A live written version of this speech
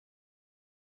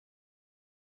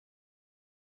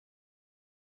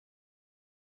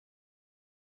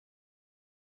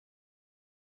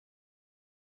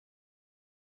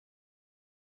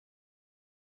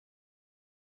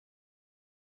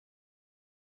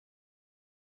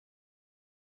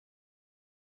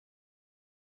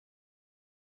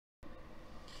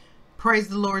Praise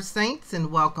the Lord, saints, and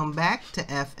welcome back to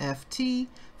FFT,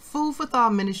 Food for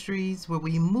Thought Ministries, where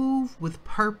we move with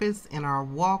purpose in our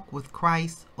walk with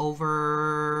Christ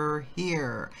over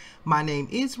here. My name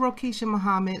is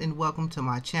RoceeshaMuhammad, and welcome to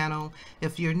my channel.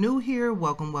 If you're new here,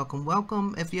 welcome, welcome,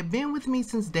 welcome. If you've been with me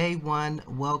since day one,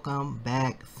 welcome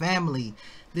back, family.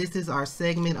 This is our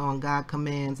segment on God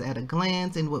Commands at a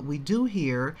Glance, and what we do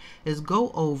here is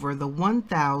go over the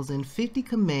 1,050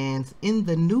 commands in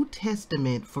the New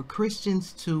Testament for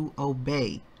Christians to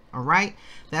obey. All right,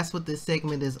 that's what this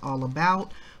segment is all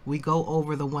about. We go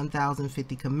over the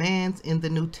 1,050 commands in the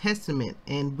New Testament,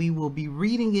 and we will be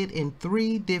reading it in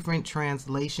 3 different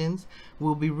translations.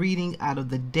 We'll be reading out of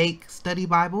the Dake Study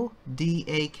Bible,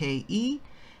 D-A-K-E,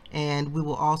 and we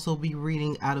will also be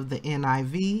reading out of the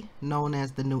NIV, known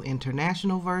as the New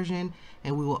International Version,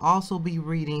 and we will also be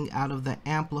reading out of the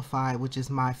Amplified, which is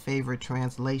my favorite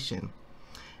translation.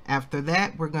 After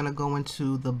that, we're going to go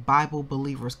into the Bible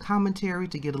Believer's Commentary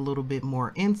to get a little bit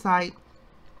more insight.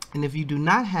 And if you do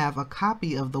not have a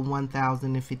copy of the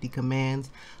 1,050 commands,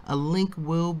 a link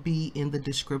will be in the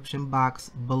description box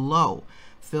below.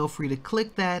 Feel free to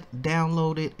click that,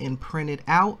 download it, and print it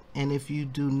out. And if you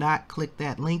do not click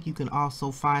that link, you can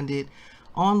also find it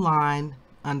online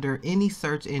under any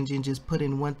search engine. Just put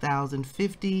in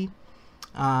 1,050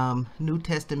 New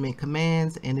Testament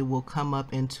commands, and it will come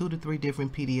up in 2 to 3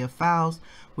 different PDF files,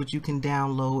 which you can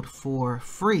download for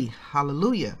free.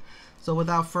 Hallelujah. So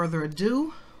without further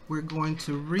ado, we're going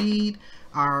to read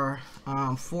our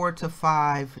 4 to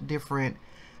 5 different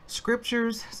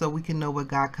scriptures so we can know what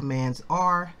God commands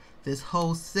are. This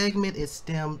whole segment is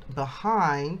stemmed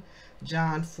behind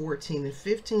John 14 and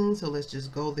 15. So let's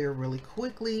just go there really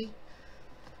quickly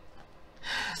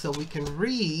so we can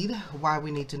read why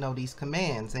we need to know these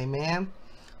commands. Amen.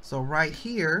 So right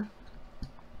here,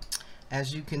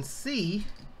 as you can see,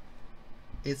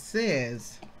 it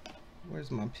says, where's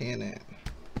my pen at?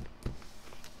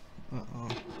 Let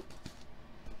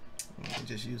me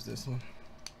just use this one.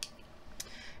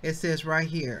 It says right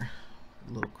here,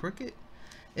 a little crooked.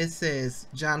 It says,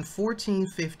 John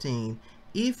 14:15,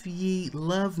 if ye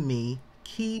love me,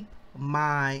 keep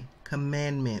my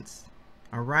commandments.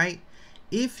 All right.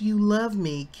 If you love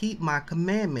me, keep my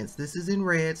commandments. This is in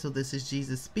red, so this is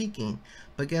Jesus speaking.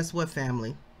 But guess what,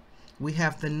 family? We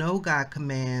have to know God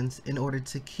commands in order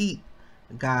to keep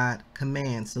God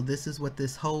commands. So this is what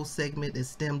this whole segment is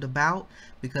stemmed about,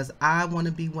 because I want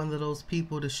to be one of those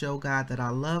people to show God that I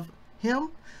love him.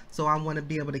 So I want to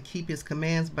be able to keep his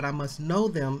commands, but I must know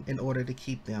them in order to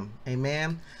keep them.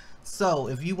 Amen. So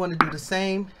if you want to do the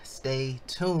same, stay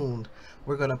tuned.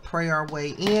 We're going to pray our way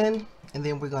in, and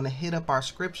then we're going to hit up our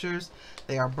scriptures.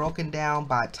 They are broken down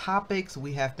by topics.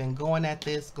 We have been going at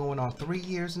this going on 3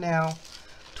 years now.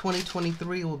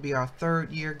 2023 will be our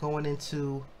 3rd year going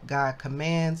into God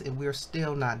commands, and we're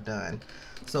still not done.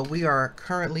 So we are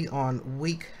currently on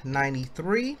week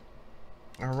 93.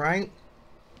 All right.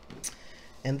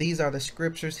 And these are the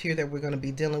scriptures here that we're going to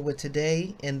be dealing with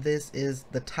today. And this is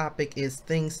the topic is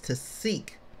things to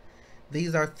seek.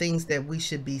 These are things that we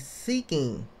should be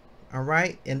seeking. All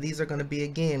right. And these are going to be,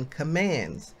 again,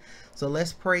 commands. So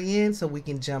let's pray in so we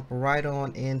can jump right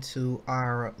on into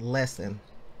our lesson.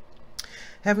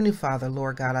 Heavenly Father,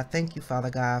 Lord God, I thank you,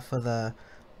 Father God, for the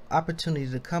opportunity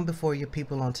to come before your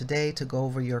people on today to go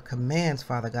over your commands,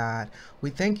 Father God. We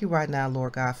thank you right now,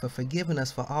 Lord God, for forgiving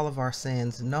us for all of our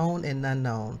sins, known and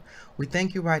unknown. We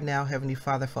thank you right now, Heavenly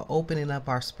Father, for opening up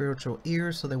our spiritual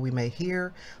ears so that we may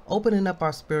hear, opening up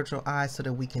our spiritual eyes so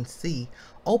that we can see,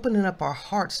 opening up our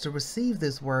hearts to receive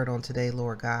this word on today,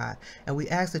 Lord God. And we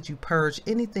ask that you purge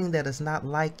anything that is not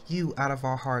like you out of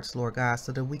our hearts, Lord God,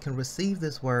 so that we can receive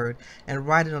this word and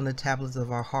write it on the tablets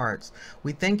of our hearts.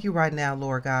 We thank you right now,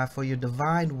 Lord God, for your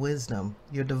divine wisdom,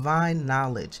 your divine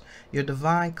knowledge, your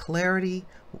divine clarity,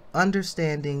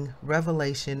 understanding,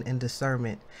 revelation, and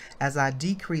discernment. As I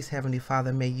decrease, Heavenly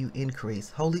Father, may you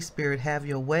increase. Holy Spirit, have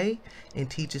your way and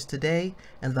teach us today.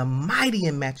 In the mighty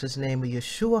and matchless name of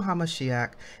Yeshua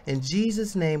HaMashiach, in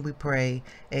Jesus' name we pray.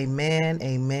 Amen,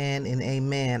 amen, and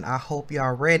amen. I hope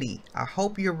y'all ready. I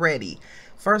hope you're ready.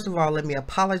 First of all, let me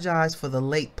apologize for the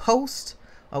late post.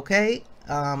 Okay.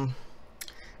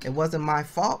 It wasn't my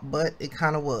fault, but it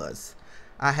kind of was.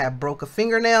 I had broke a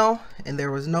fingernail, and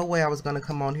there was no way I was going to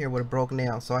come on here with a broke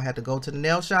nail. So I had to go to the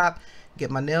nail shop,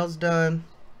 get my nails done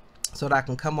so that I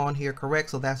can come on here correct.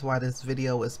 So that's why this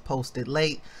video is posted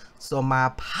late. So my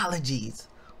apologies.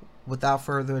 Without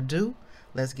further ado,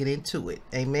 let's get into it.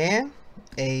 Amen.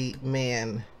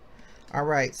 Amen. All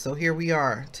right. So here we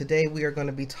are. Today we are going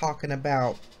to be talking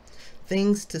about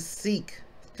things to seek.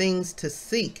 Things to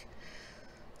seek.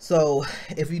 So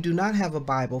if you do not have a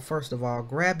Bible, first of all,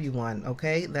 grab you one,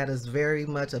 okay? That is very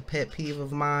much a pet peeve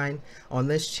of mine on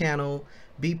this channel.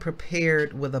 Be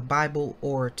prepared with a Bible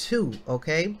or two,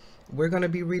 okay? We're going to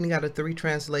be reading out of 3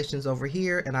 translations over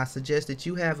here, and I suggest that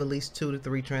you have at least 2 to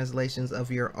 3 translations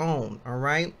of your own, all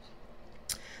right?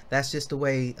 That's just the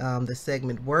way the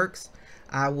segment works.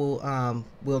 I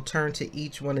will turn to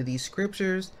each one of these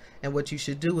scriptures, and what you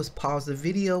should do is pause the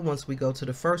video once we go to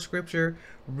the first scripture,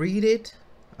 read it,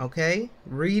 okay?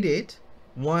 Read it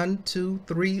 1, 2,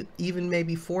 3, even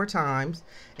maybe 4 times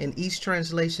in each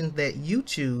translation that you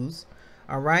choose.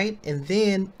 All right, and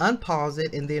then unpause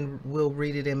it, and then we'll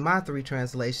read it in my 3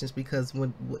 translations, because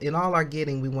when in all our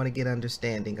getting, we want to get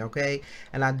understanding, okay?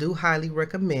 And I do highly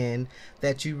recommend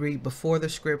that you read before the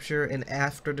scripture and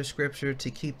after the scripture to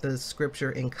keep the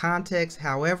scripture in context.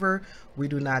 However, we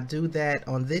do not do that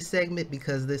on this segment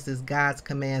because this is God's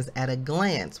commands at a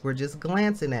glance. We're just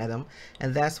glancing at them,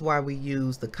 and that's why we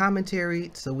use the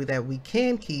commentary so that we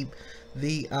can keep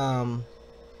the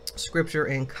scripture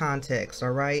in context,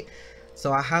 all right?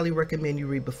 So I highly recommend you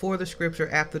read before the scripture,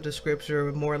 after the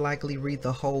scripture, more likely read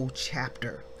the whole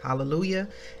chapter. Hallelujah.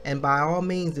 And by all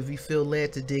means, if you feel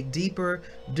led to dig deeper,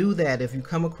 do that. If you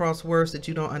come across words that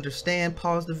you don't understand,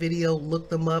 pause the video, look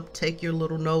them up, take your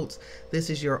little notes. This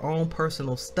is your own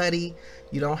personal study.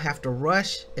 You don't have to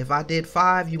rush. If I did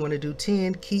 5, you want to do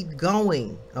 10, keep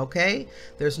going. Okay?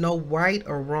 There's no right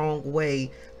or wrong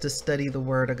way to study the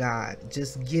word of God.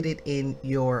 Just get it in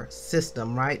your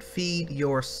system, right? Feed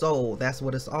your soul. That's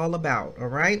what it's all about. All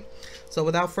right. So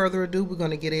without further ado, we're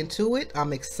going to get into it.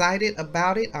 I'm excited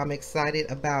about it. I'm excited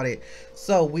about it.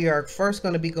 So we are first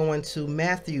going to be going to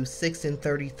Matthew 6 and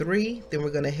 33. Then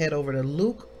we're going to head over to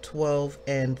Luke 12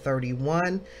 and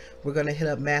 31. We're going to hit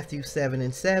up Matthew 7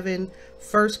 and 7,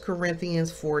 1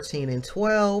 Corinthians 14 and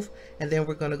 12, and then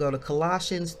we're going to go to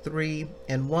Colossians 3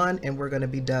 and 1, and we're going to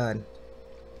be done.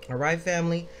 All right,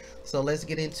 family. So let's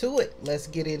get into it. Let's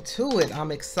get into it.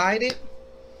 I'm excited.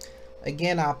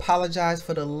 Again, I apologize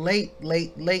for the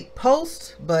late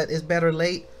post, but it's better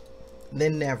late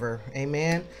than never.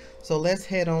 Amen. So let's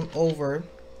head on over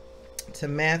to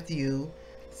Matthew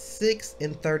 6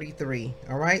 and 33.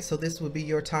 All right. So this would be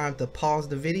your time to pause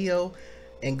the video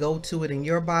and go to it in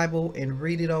your Bible and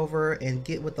read it over and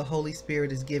get what the Holy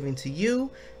Spirit is giving to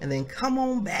you. And then come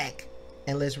on back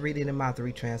and let's read it in my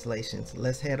 3 translations.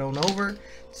 Let's head on over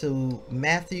to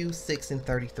Matthew 6 and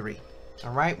 33.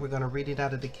 All right, we're going to read it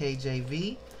out of the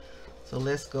KJV. So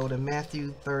let's go to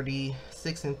Matthew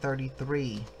 6 and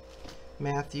 33.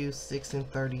 Matthew 6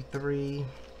 and 33.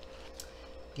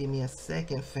 Give me a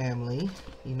second, family.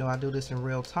 You know I do this in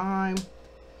real time.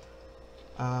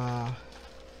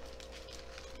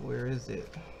 Where is it?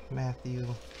 Matthew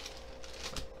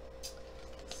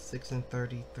 6 and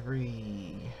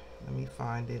 33. Let me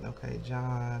find it. Okay,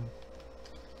 John,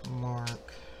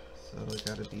 Mark. So it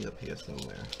got to be up here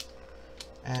somewhere.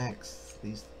 Acts.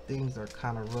 These things are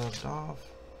kind of rubbed off.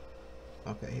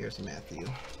 Okay, here's Matthew.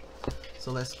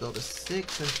 So let's go to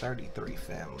 6 and 33,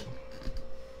 family.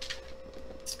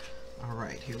 All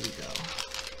right, here we go.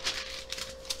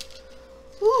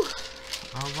 Whew.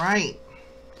 All right.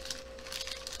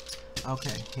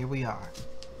 Okay, here we are.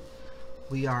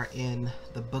 We are in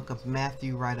the book of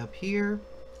Matthew right up here.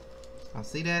 I'll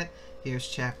see that. Here's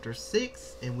chapter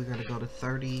 6, and we're going to go to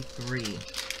 33.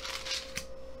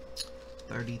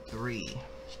 33.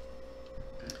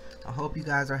 I hope you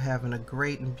guys are having a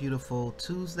great and beautiful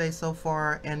Tuesday so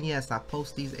far. And yes, I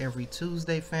post these every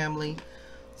Tuesday, family.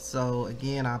 So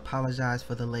again, I apologize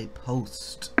for the late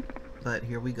post, but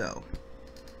here we go.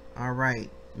 All right,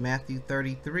 Matthew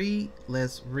 33.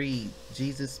 Let's read.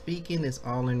 Jesus speaking, is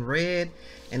all in red,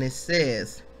 and it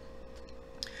says,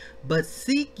 "But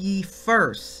seek ye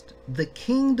first the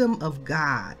kingdom of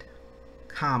God,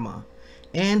 comma,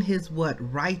 and his what?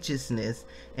 Righteousness,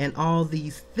 and all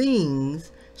these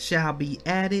things shall be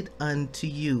added unto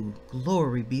you."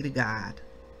 Glory be to God.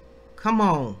 Come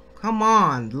on, come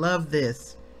on, love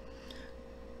this.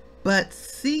 But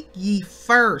seek ye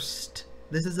first,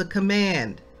 this is a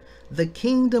command, the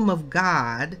kingdom of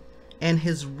God and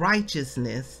his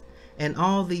righteousness, and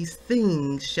all these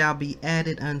things shall be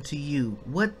added unto you.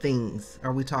 What things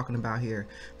are we talking about here?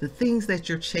 The things that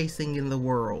you're chasing in the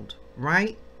world,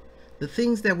 right? The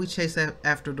things that we chase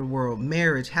after the world: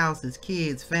 marriage, houses,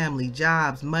 kids, family,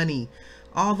 jobs, money.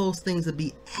 All those things will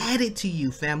be added to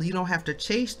you, family. You don't have to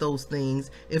chase those things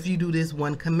if you do this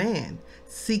one command.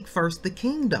 Seek first the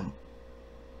kingdom.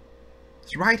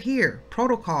 It's right here.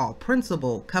 Protocol,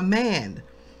 principle, command.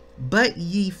 But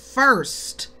ye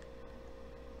first.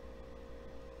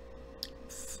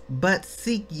 But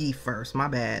seek ye first, my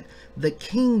bad, the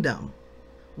kingdom.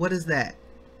 What is that?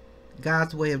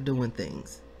 God's way of doing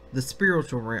things. The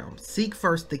spiritual realm. Seek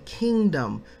first the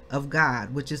kingdom of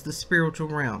God, which is the spiritual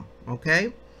realm.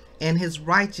 Okay? And his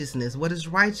righteousness. What is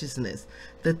righteousness?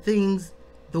 The things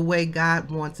the way God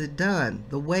wants it done.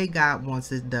 The way God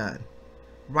wants it done.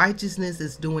 Righteousness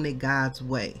is doing it God's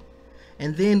way.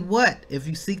 And then what? If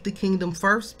you seek the kingdom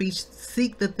first,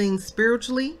 seek the things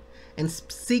spiritually and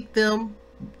seek them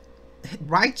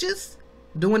righteous,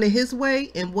 doing it his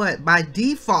way, and what? By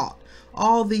default,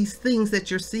 all these things that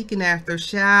you're seeking after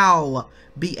shall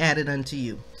be added unto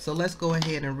you. So let's go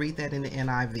ahead and read that in the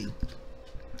NIV.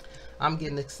 I'm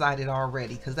getting excited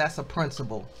already because that's a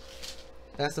principle.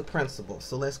 That's a principle.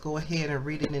 So let's go ahead and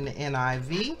read it in the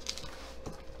NIV.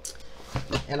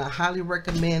 And I highly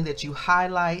recommend that you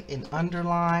highlight and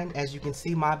underline. As you can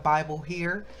see, my Bible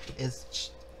here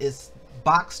is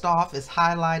boxed off, is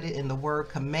highlighted, and the word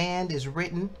command is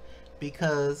written,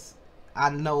 because I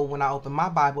know when I open my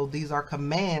Bible, these are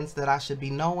commands that I should be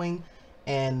knowing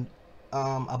and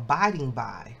abiding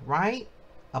by, right?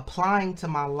 Applying to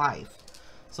my life.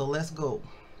 So let's go.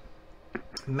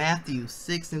 Matthew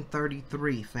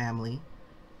 6:33, family.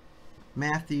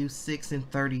 Matthew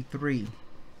 6:33.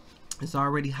 It's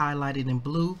already highlighted in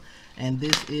blue, and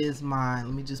this is my,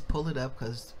 let me just pull it up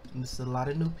because there's a lot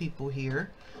of new people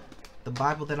here. The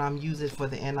Bible that I'm using for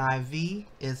the NIV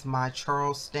is my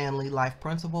Charles Stanley Life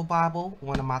Principle Bible,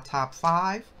 one of my top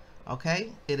 5.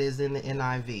 Okay, it is in the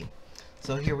NIV.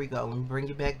 So here we go. Let me bring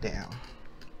you back down.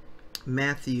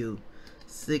 Matthew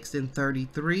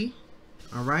 6:33.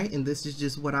 All right, and this is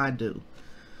just what I do.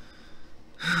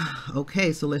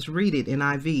 Okay, so let's read it.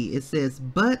 NIV. It says,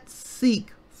 "But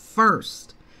seek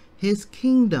first his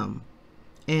kingdom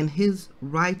and his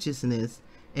righteousness,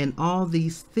 and all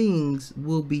these things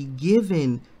will be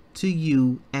given to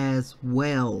you as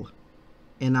well."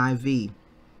 NIV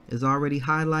is already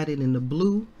highlighted in the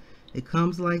blue. It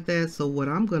comes like that. So what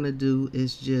I'm going to do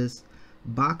is just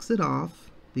box it off,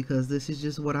 because this is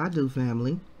just what I do,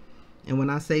 family. And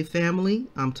when I say family,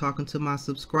 I'm talking to my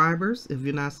subscribers. If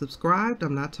you're not subscribed,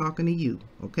 I'm not talking to you.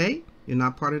 Okay? You're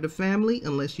not part of the family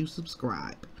unless you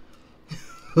subscribe.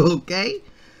 Okay?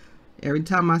 Every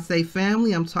time I say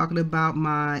family, I'm talking about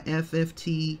my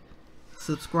FFT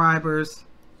subscribers.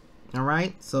 All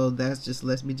right? So that's just,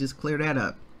 let me just clear that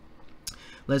up.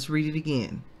 Let's read it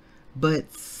again.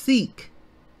 "But seek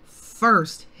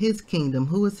first his kingdom."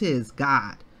 Who is his?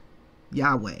 God.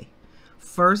 Yahweh.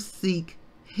 First seek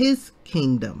his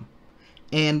kingdom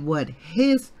and what?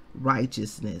 His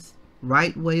righteousness,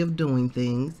 right way of doing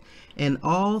things, and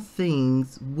all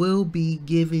things will be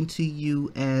given to you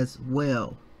as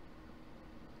well.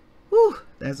 Whew,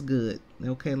 that's good.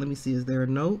 Okay, let me see. Is there a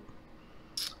note?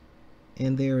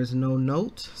 And there is no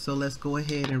note. So let's go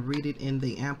ahead and read it in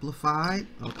the Amplified.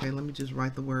 Okay, let me just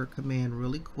write the word command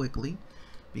really quickly,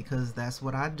 because that's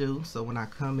what I do. So when I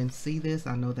come and see this,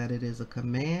 I know that it is a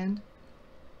command.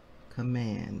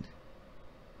 Command.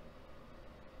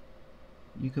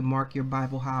 You can mark your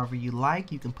Bible however you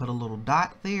like. You can put a little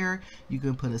dot there. You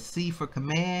can put a C for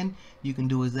command. You can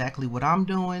do exactly what I'm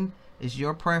doing. It's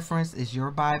your preference. It's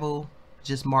your Bible.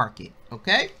 Just mark it.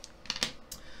 Okay?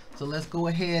 So let's go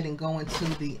ahead and go into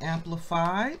the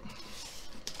Amplified.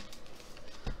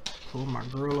 Pull my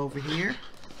girl over here.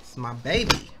 It's my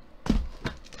baby.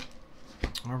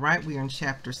 All right, we are in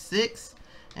chapter 6,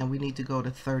 and we need to go to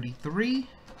 33.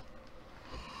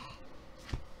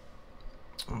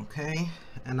 Okay,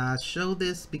 and I show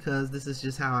this because this is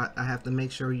just how I have to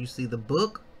make sure you see the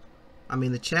book. I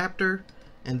mean the chapter,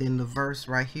 and then the verse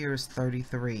right here is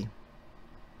 33.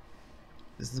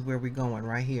 This is where we're going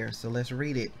right here. So let's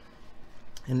read it.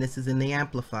 And this is in the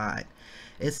Amplified.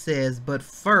 It says, "But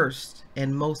first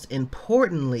and most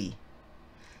importantly,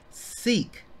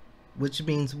 seek," which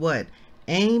means what?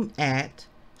 Aim at,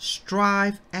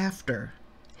 strive after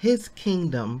his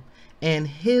kingdom and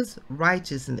his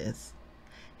righteousness,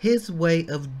 his way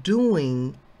of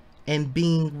doing and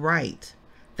being right,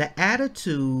 the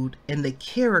attitude and the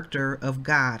character of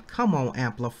God. Come on,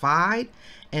 Amplified.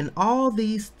 "And all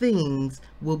these things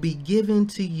will be given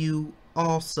to you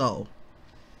also."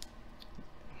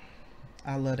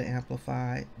 I love the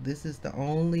Amplified. This is the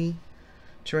only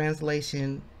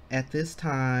translation at this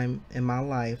time in my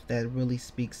life that really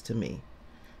speaks to me.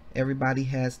 Everybody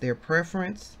has their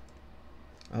preference.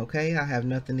 Okay, I have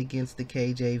nothing against the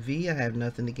KJV. I have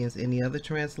nothing against any other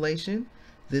translation.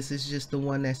 This is just the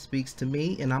one that speaks to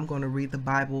me, and I'm going to read the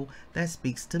Bible that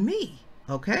speaks to me.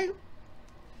 Okay?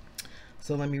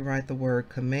 So let me write the word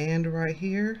command right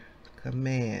here.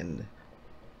 Command.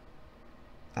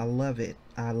 I love it.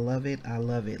 I love it. I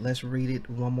love it. Let's read it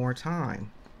one more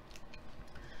time.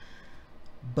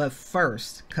 But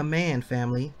first, command,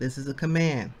 family. This is a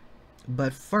command.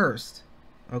 But first,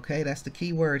 okay, that's the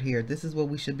key word here. This is what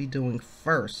we should be doing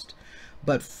first.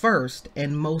 But first,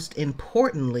 and most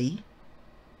importantly,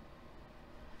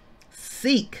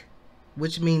 seek,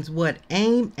 which means what?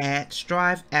 Aim at,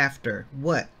 strive after.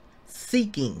 What?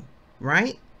 Seeking,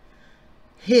 right?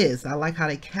 His, I like how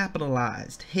they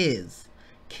capitalized his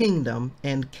kingdom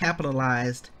and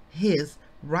capitalized his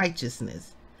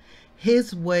righteousness.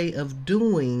 His way of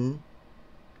doing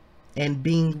and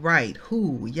being right.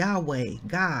 Who? Yahweh,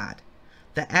 God.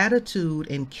 The attitude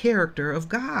and character of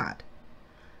God.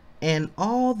 And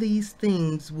all these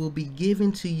things will be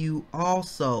given to you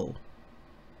also.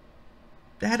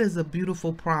 That is a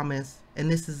beautiful promise. And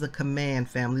this is a command,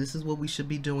 family. This is what we should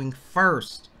be doing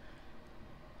first.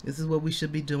 This is what we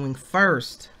should be doing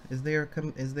first. Is there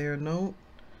a note?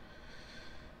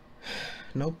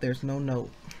 Nope, there's no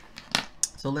note.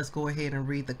 So let's go ahead and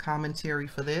read the commentary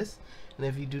for this. And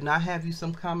if you do not have you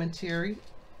some commentary,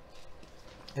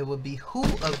 it would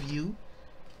behoove of you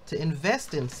to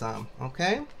invest in some,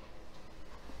 okay?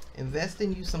 Invest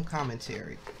in you some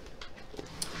commentary.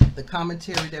 The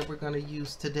commentary that we're going to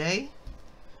use today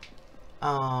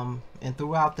and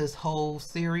throughout this whole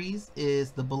series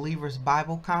is the Believer's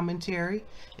Bible Commentary.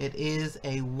 It is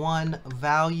a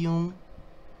 1-volume.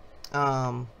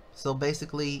 So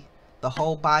basically the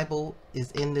whole Bible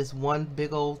is in this one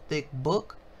big old thick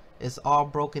book. It's all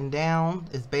broken down.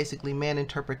 It's basically man's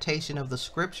interpretation of the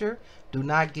scripture. Do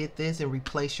not get this and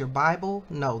replace your Bible.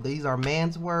 No, these are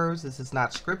man's words. This is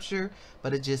not scripture,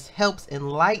 but it just helps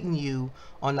enlighten you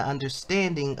on the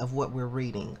understanding of what we're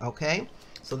reading. Okay,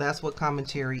 so that's what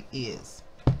commentary is.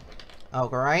 All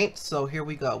right, so here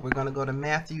we go. We're going to go to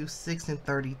Matthew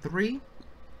 6:33.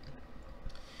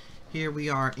 Here we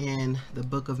are in the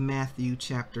book of Matthew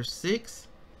chapter 6.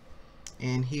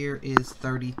 And here is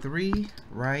 33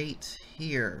 right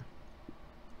here.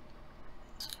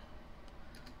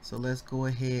 So let's go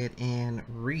ahead and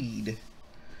read.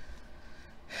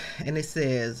 And it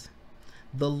says,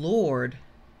 "The Lord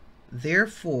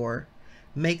therefore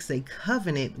makes a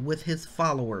covenant with his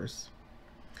followers.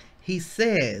 He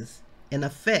says, in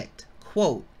effect,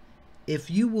 quote, if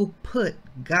you will put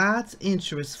God's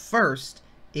interests first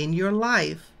in your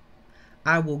life,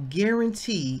 I will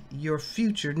guarantee your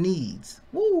future needs.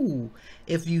 Woo!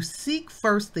 If you seek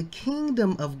first the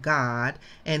kingdom of God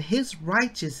and his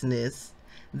righteousness,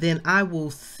 then I will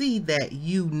see that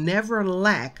you never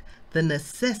lack the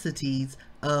necessities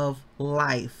of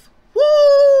life."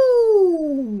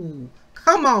 Woo!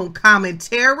 Come on,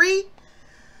 commentary.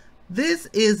 This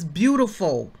is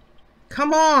beautiful.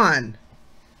 Come on.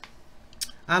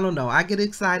 I don't know. I get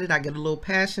excited. I get a little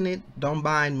passionate. Don't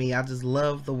mind me. I just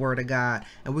love the word of God.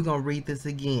 And we're going to read this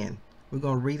again. We're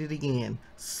going to read it again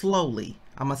slowly.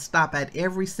 I'm going to stop at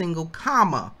every single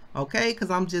comma. Okay? Because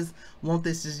I'm just want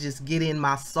this to just get in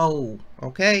my soul.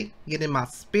 Okay? Get in my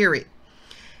spirit.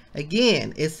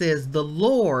 Again, it says, the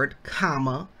Lord,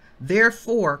 comma,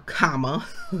 therefore, comma,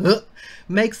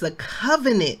 makes a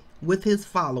covenant with his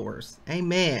followers.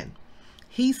 Amen.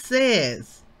 He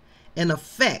says, in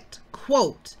effect,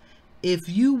 quote, if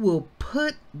you will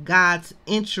put God's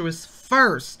interests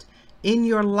first in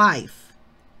your life,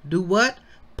 do what?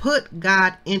 Put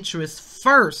God's interests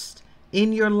first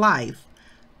in your life,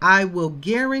 I will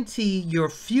guarantee your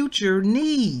future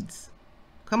needs.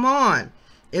 Come on.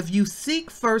 If you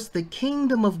seek first the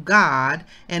kingdom of God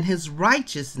and his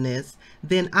righteousness,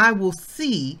 then I will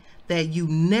see that you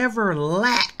never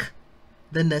lack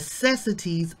the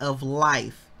necessities of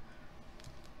life.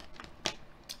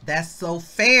 That's so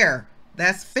fair.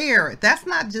 That's fair. That's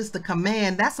not just a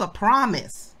command. That's a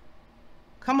promise.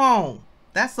 Come on.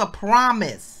 That's a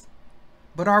promise.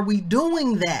 But are we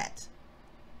doing that?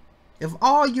 If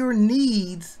all your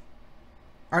needs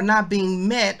are not being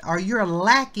met or you're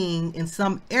lacking in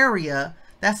some area,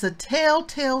 that's a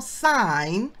telltale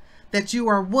sign that you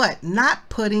are what? Not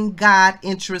putting God's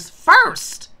interests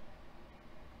first.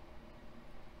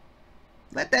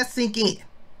 Let that sink in.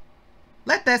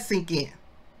 Let that sink in.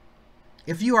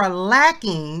 If you are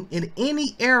lacking in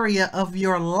any area of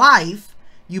your life,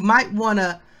 you might want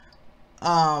to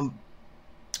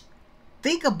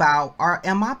think about,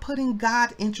 am I putting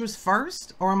God's interest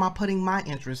first, or am I putting my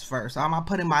interest first? Or am I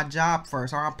putting my job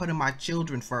first? Or am I putting my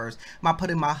children first? Am I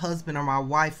putting my husband or my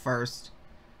wife first?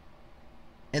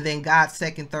 And then God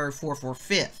second, third, fourth, or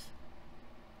fifth.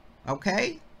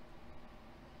 Okay?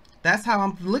 That's how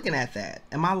I'm looking at that.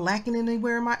 Am I lacking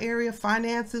anywhere in my area?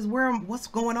 Finances? What's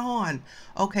going on?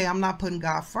 Okay, I'm not putting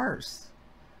God first.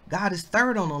 God is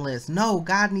third on the list. No,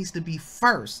 God needs to be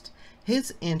first.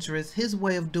 His interest, his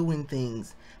way of doing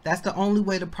things. That's the only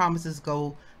way the promises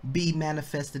go be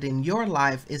manifested in your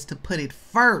life, is to put it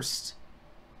first.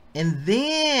 And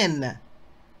then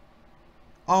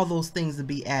all those things will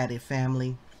be added,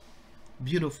 family.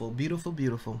 Beautiful, beautiful,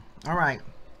 beautiful. All right.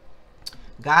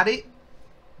 Got it?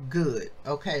 Good.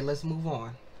 Okay, let's move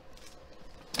on.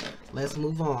 Let's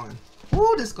move on.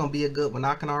 Ooh, this is going to be a good one.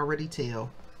 I can already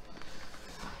tell.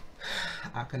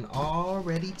 I can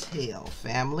already tell,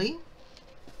 family.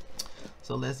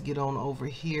 So let's get on over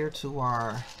here to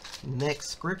our next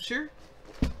scripture,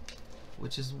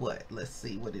 which is what? Let's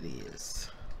see what it is.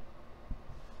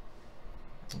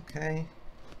 Okay.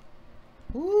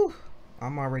 Woo,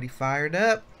 I'm already fired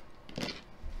up.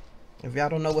 If y'all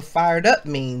don't know what fired up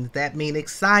means, that means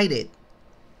excited.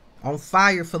 On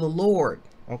fire for the Lord.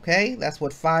 Okay, that's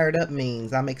what fired up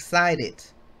means. I'm excited.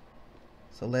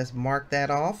 So let's mark that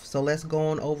off. So let's go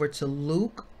on over to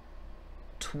Luke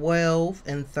 12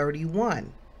 and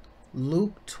 31.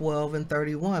 Luke 12 and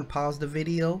 31. Pause the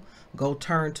video. Go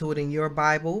turn to it in your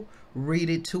Bible. Read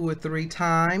it 2 or 3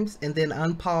 times. And then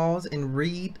unpause and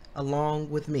read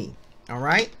along with me. All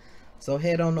right. So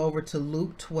head on over to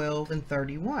Luke 12 and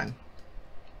 31.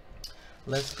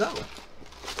 Let's go.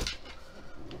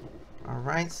 All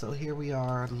right. So here we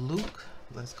are, Luke.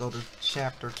 Let's go to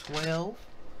chapter 12.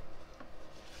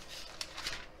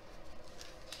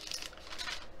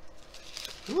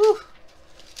 Woo.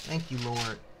 Thank you,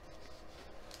 Lord.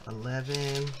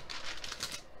 11.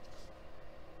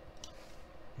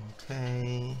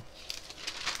 Okay.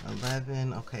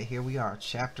 11. Okay, here we are.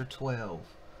 Chapter 12.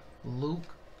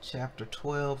 Luke chapter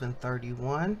 12 and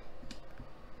 31.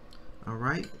 All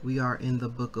right. We are in the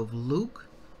book of Luke.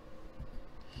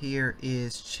 Here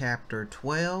is chapter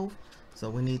 12. So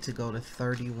we need to go to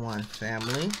 31,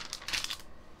 family.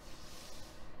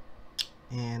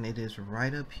 And it is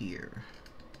right up here.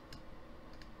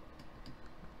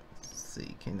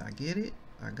 See, can I get it?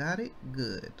 I got it.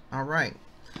 Good. All right,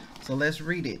 so let's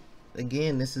read it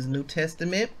again. This is New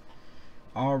Testament,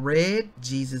 all read.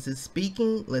 Jesus is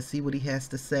speaking. Let's see what he has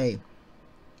to say.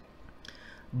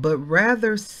 But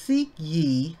rather seek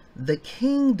ye the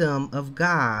kingdom of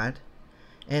God,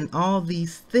 and all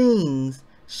these things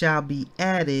shall be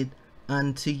added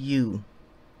unto you.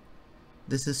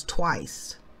 This is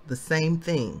twice the same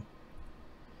thing.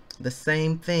 The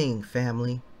same thing,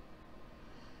 family.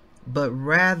 But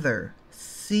rather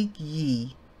seek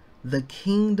ye the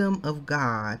kingdom of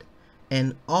God,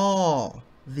 and all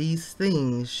these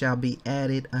things shall be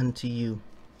added unto you.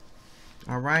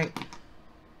 All right.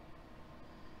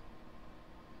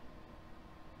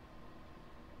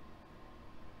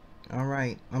 All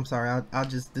right. I'm sorry. I'll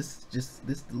just this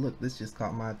just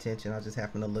caught my attention. I just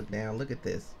happened to look down. Look at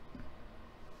this.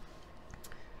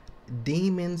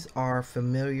 Demons are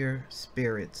familiar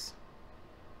spirits.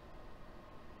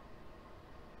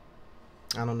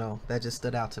 I don't know. That just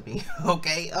stood out to me.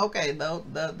 Okay. No,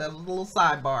 that was a little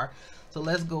sidebar. So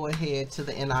let's go ahead to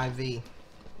the NIV.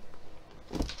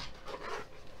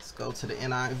 Let's go to the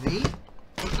NIV.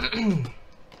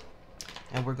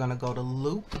 And we're going to go to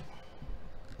Luke.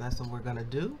 That's what we're going to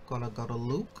do. Going to go to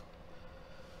Luke.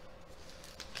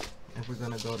 And we're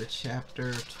going to go to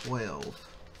chapter 12.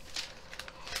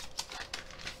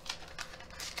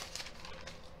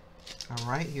 All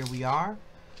right, here we are.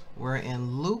 We're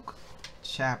in Luke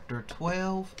chapter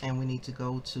 12, and we need to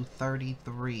go to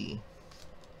 33.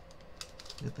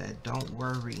 Look at that. Don't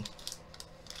worry.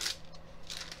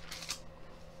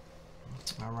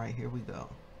 All right, here we go.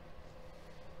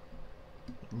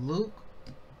 Luke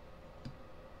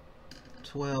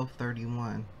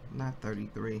 12:31, not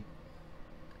 33.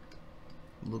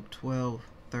 Luke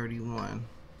 12:31,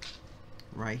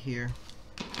 right here.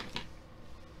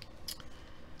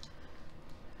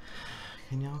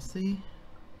 Can y'all see?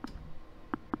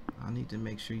 I need to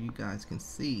make sure you guys can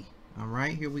see. All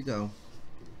right, here we go.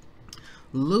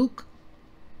 Luke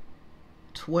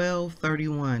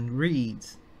 12:31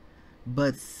 reads,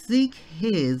 but seek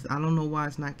his, I don't know why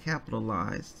it's not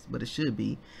capitalized, but it should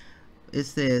be. It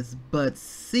says, but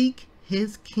seek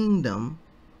his kingdom,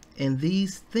 and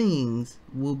these things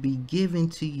will be given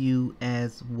to you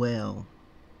as well.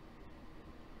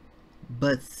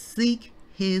 But seek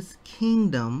his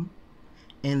kingdom,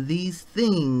 and these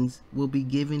things will be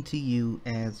given to you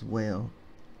as well.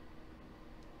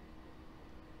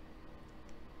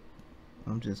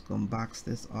 I'm just going to box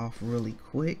this off really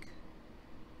quick.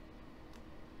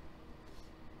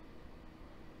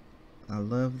 I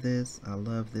love this. I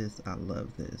love this. I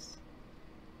love this.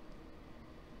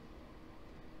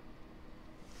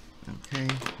 Okay,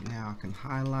 now I can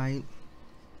highlight.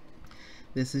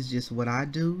 This is just what I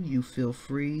do. You feel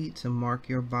free to mark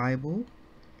your Bible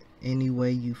any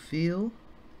way you feel.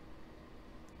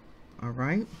 All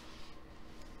right.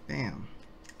 Bam.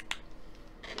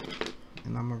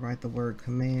 And I'm going to write the word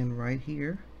command right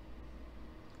here.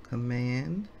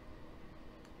 Command.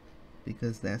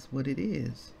 Because that's what it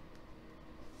is.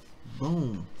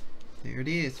 Boom. There it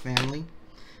is, family.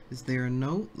 Is there a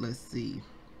note? Let's see.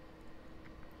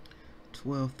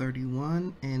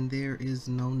 1231, and there is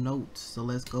no note. So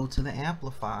let's go to the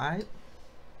Amplified.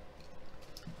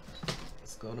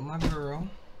 Let's go to my girl.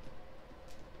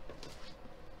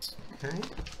 Okay.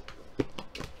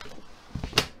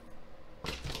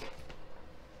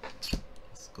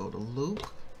 Let's go to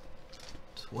Luke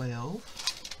 12.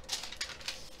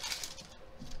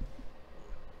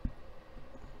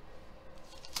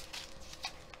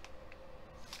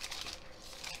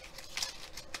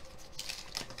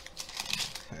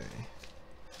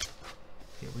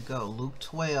 Go Luke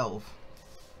 12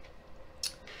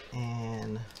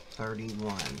 and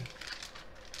 31.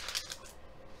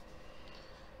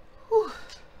 Whew.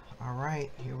 All right,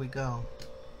 here we go.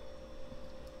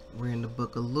 We're in the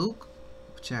book of Luke,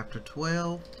 chapter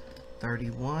 12.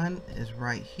 31 is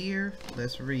right here.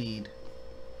 Let's read.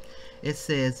 It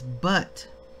says, "But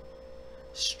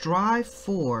strive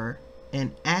for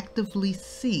and actively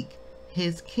seek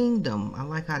his kingdom." I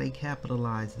like how they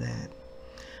capitalize that.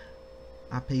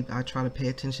 I try to pay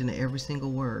attention to every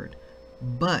single word.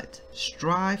 But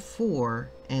strive for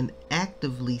and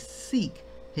actively seek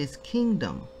his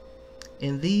kingdom,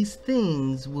 and these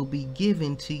things will be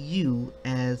given to you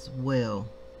as well.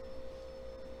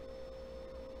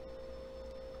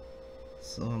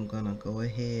 So I'm gonna go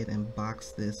ahead and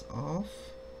box this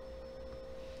off.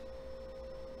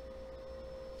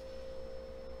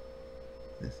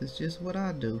 This is just what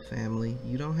I do, family.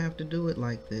 You don't have to do it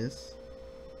like this.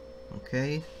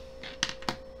 Okay,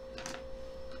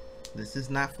 this is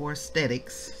not for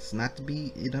aesthetics. It's not to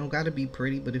be, it don't got to be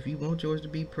pretty, but if you want yours to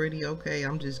be pretty, okay,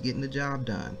 I'm just getting the job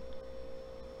done.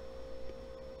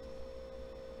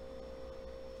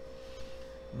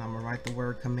 And I'm gonna write the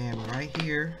word command right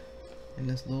here in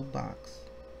this little box.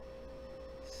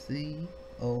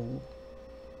 C-O-M-M-A-N-D,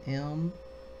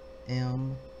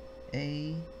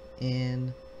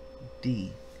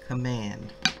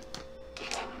 command.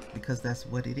 Because that's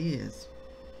what it is.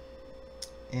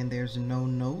 And there's no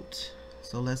note,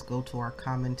 so let's go to our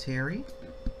commentary.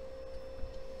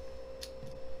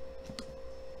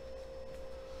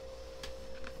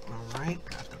 All right,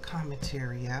 got the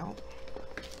commentary out,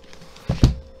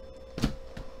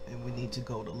 and we need to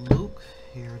go to Luke.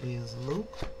 Here it is,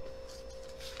 Luke.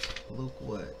 Luke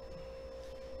what?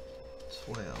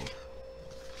 12.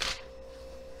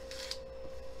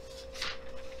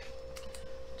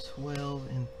 12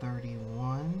 and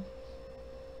 31.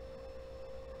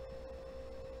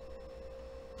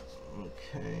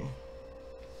 Okay,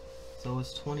 so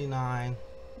it's 29.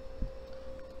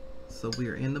 So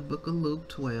we're in the book of Luke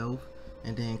 12,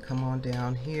 and then come on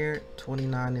down here.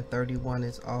 29 and 31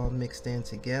 is all mixed in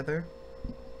together.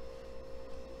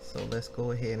 So let's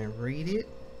go ahead and read it.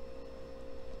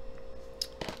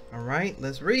 All right,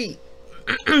 let's read.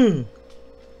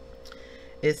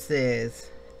 It says,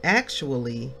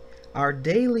 "Actually, our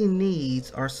daily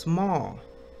needs are small.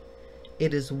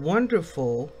 It is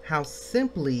wonderful how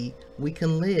simply we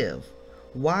can live.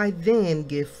 Why then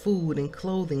give food and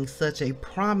clothing such a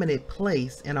prominent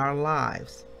place in our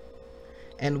lives?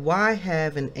 And why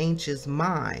have an anxious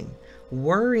mind,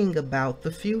 worrying about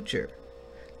the future?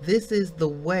 This is the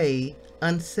way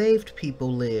unsaved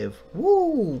people live."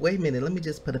 Woo! Wait a minute. Let me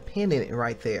just put a pin in it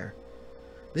right there.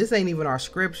 This ain't even our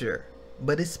scripture,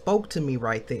 but it spoke to me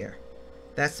right there.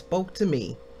 That spoke to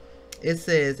me. It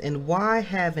says, "And why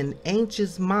have an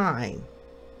anxious mind?"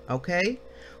 Okay?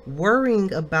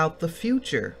 Worrying about the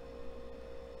future.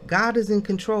 God is in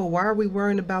control. Why are we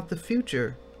worrying about the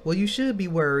future? Well, you should be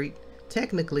worried,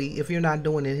 technically, if you're not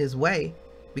doing it his way,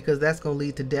 because that's going to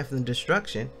lead to death and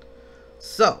destruction.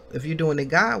 So, if you're doing it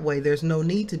God's way, there's no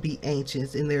need to be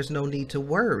anxious and there's no need to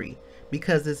worry,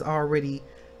 because it's already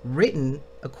written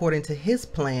according to his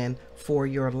plan for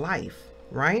your life,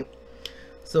 right?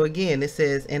 So again, it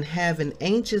says, "And have an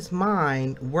anxious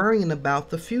mind, worrying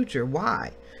about the future."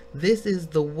 Why? This is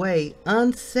the way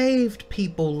unsaved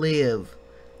people live.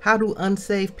 How do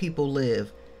unsaved people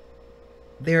live?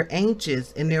 They're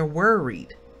anxious and they're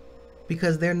worried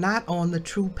because they're not on the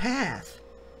true path.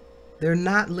 They're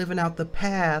not living out the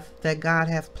path that God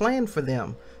has planned for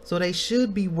them. So they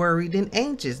should be worried and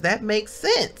anxious. That makes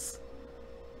sense.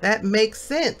 That makes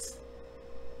sense.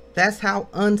 That's how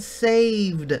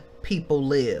unsaved people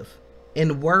live.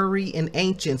 and worry and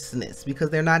anxiousness, because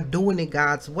they're not doing it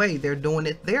God's way. They're doing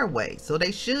it their way. So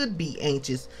they should be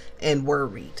anxious and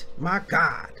worried. My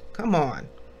God, come on.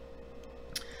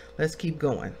 Let's keep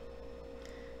going.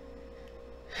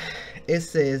 It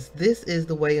says, this is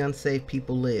the way unsaved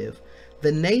people live.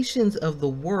 The nations of the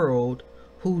world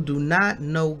who do not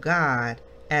know God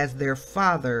as their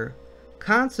Father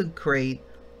concentrate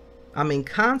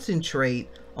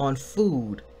on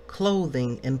food,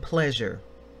 clothing, and pleasure.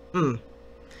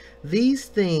 These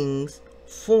things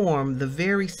form the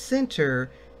very center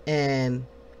and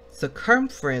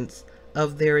circumference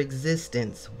of their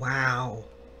existence. Wow.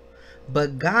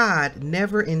 But God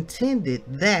never intended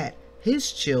that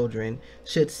His children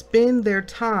should spend their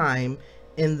time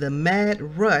in the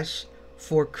mad rush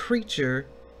for creature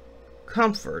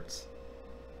comforts.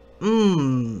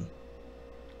 I'm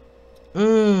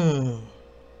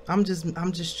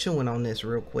just chewing on this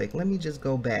real quick. Let me just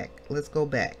go back. Let's go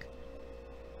back.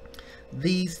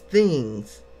 These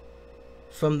things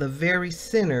from the very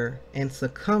center and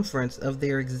circumference of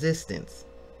their existence.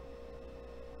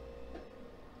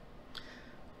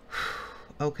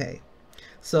 Okay.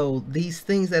 So these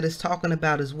things that it's talking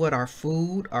about is what? Our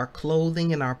food, our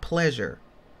clothing, and our pleasure.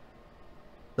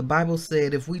 The Bible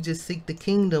said if we just seek the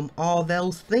kingdom, all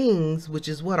those things, which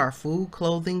is what? Our food,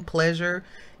 clothing, pleasure,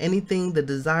 anything, the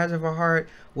desires of our heart,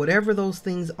 whatever those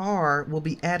things are, will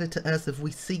be added to us if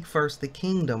we seek first the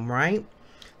kingdom, right?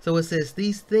 So it says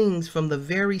these things from the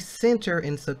very center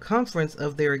and circumference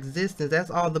of their existence. That's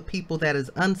all the people that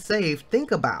is unsaved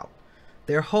think about.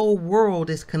 Their whole world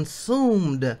is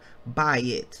consumed by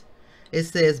it. It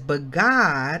says, but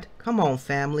God, come on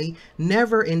family,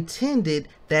 never intended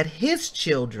that His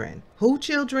children, who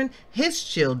children? His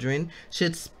children,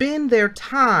 should spend their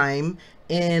time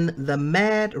in the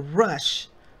mad rush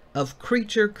of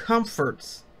creature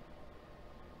comforts.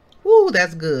 Woo,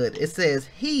 that's good. It says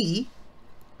He,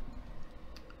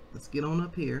 let's get on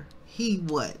up here. He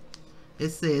what? It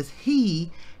says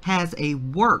He has a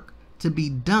work to be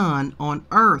done on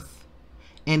earth,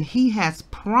 and He has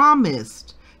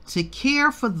promised to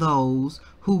care for those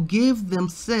who give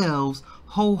themselves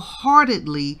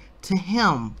wholeheartedly to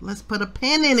Him. Let's put a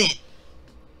pin in it.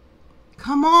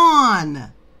 Come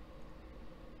on.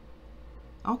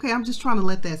 Okay, I'm just trying to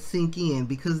let that sink in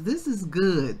because this is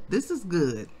good. This is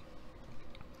good.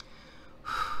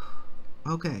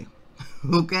 Okay.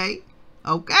 Okay.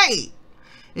 Okay.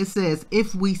 It says,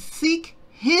 if we seek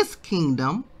His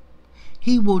kingdom,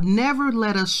 He will never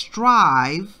let us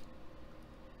strive.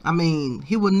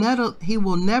 He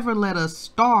will never let us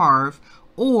starve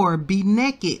or be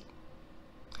naked.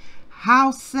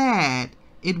 How sad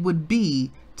it would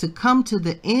be to come to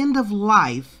the end of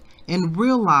life and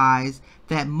realize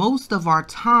that most of our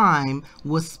time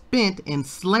was spent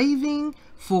enslaving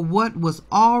for what was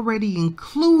already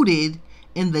included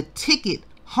in the ticket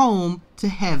home to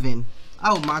heaven.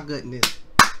 Oh my goodness.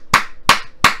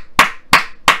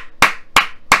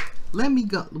 Let me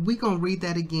go. We're going to read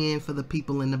that again for the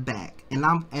people in the back. And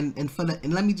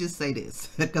let me just say this,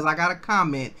 because I got a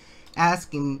comment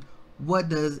asking what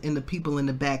does "in the people in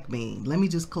the back" mean. Let me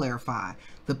just clarify.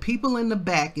 The people in the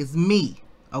back is me,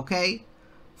 okay?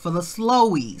 For the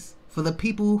slowies, for the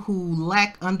people who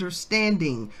lack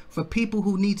understanding, for people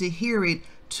who need to hear it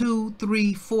 2,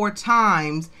 3, 4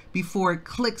 times before it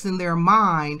clicks in their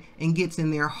mind and gets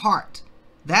in their heart.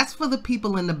 That's for the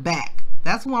people in the back.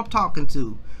 That's who I'm talking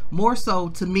to. More so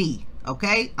to me,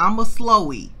 okay? I'm a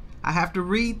slowie. I have to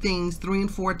read things 3 and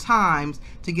 4 times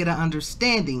to get an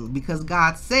understanding, because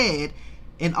God said,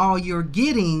 in all you're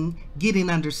getting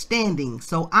understanding.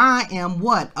 So I am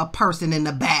what? A person in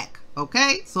the back,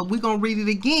 okay? So we're going to read it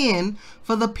again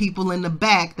for the people in the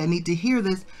back that need to hear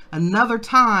this another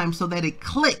time so that it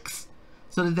clicks,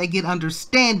 so that they get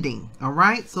understanding, all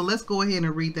right? So let's go ahead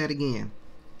and read that again.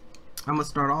 I'm going to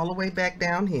start all the way back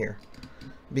down here,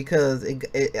 because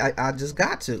I just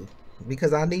got to,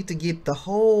 because I need to get the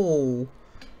whole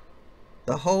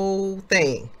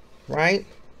thing, right?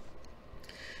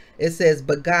 It says,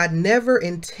 but God never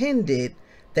intended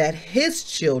that His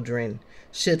children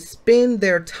should spend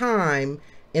their time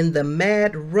in the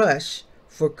mad rush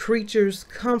for creatures'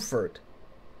 comfort.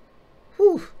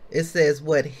 Whew. It says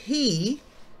what He,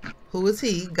 who is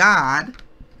He? God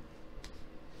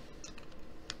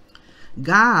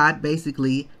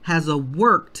basically has a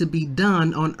work to be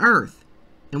done on earth,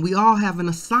 and we all have an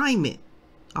assignment.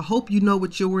 I hope you know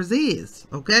what yours is,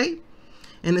 okay?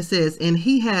 And it says, and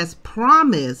He has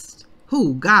promised,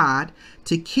 who? God,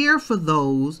 to care for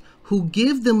those who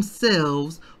give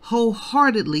themselves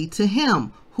wholeheartedly to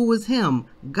Him. Who is Him?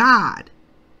 God.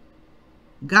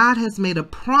 God has made a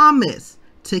promise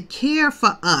to care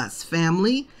for us,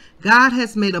 family. God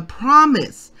has made a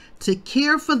promise to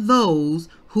care for those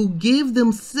who give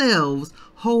themselves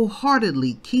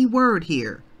wholeheartedly. Key word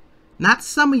here. Not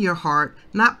some of your heart,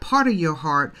 not part of your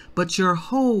heart, but your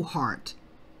whole heart.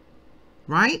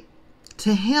 Right?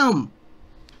 To him.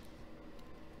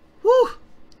 Whew.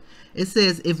 It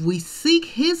says, if we seek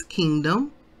his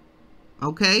kingdom,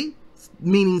 okay,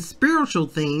 meaning spiritual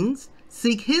things,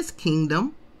 seek his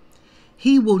kingdom,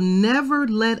 he will never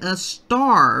let us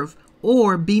starve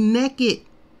or be naked.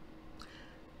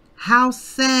 How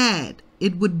sad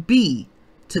it would be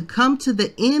to come to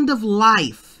the end of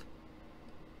life.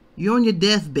 You're on your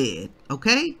deathbed,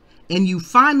 okay? And you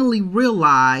finally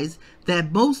realize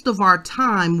that most of our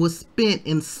time was spent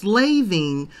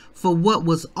enslaving for what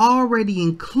was already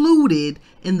included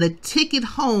in the ticket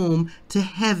home to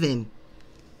heaven.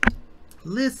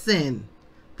 Listen,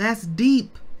 that's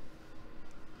deep.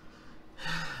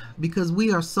 Because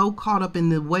we are so caught up in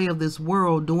the way of this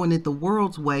world, doing it the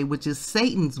world's way, which is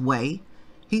Satan's way.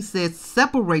 He says,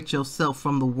 separate yourself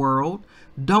from the world.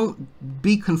 Don't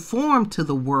be conformed to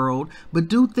the world, but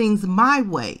do things my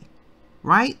way,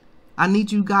 right? I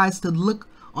need you guys to look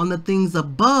on the things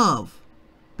above,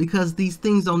 because these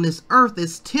things on this earth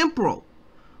is temporal.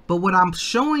 But what I'm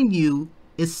showing you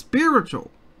is spiritual.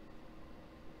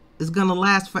 It's going to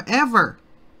last forever.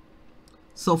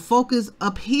 So focus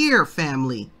up here,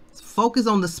 family. Focus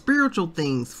on the spiritual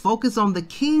things. Focus on the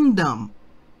kingdom,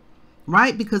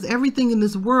 right? Because everything in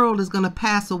this world is going to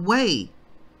pass away.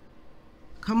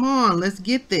 Come on, let's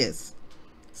get this.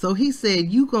 So he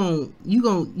said,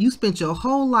 you spent your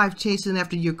whole life chasing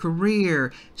after your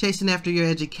career, chasing after your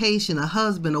education, a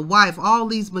husband, a wife, all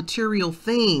these material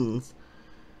things.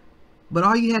 But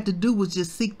all you had to do was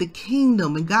just seek the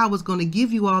kingdom, and God was going to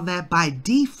give you all that by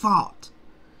default.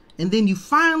 And then you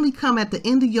finally come at the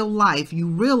end of your life, you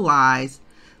realize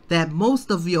that most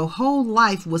of your whole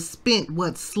life was spent,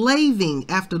 slaving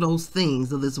after those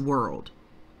things of this world.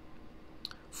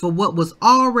 For what was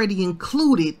already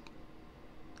included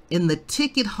in the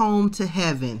ticket home to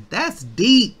heaven. That's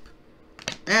deep.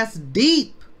 That's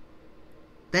deep.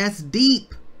 That's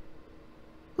deep.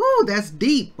 Ooh, that's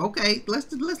deep. Okay,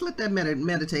 let's let that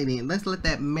meditate in. Let's let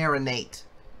that marinate.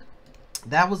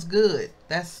 That was good.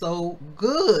 That's so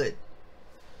good.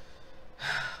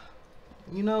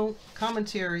 You know,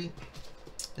 commentary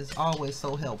is always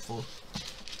so helpful.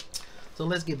 So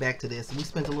let's get back to this. We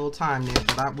spent a little time there,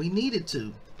 but we needed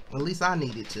to. At least I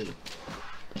needed to.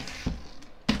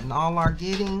 In all our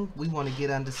getting, we want to get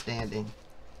understanding.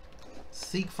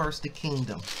 Seek first the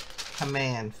kingdom.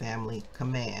 Command, family.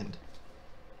 Command.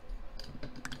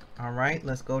 All right,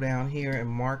 let's go down here and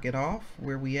mark it off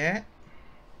where we at.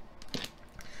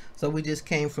 So we just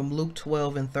came from Luke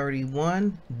 12 and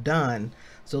 31. Done.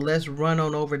 So let's run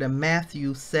on over to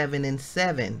Matthew 7 and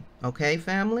 7. Okay,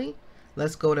 family?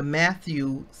 Let's go to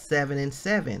Matthew 7 and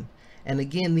 7. And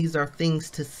again, these are things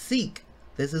to seek.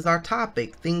 This is our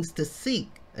topic. Things to seek.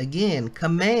 Again,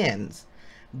 commands.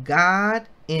 God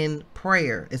in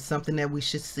prayer is something that we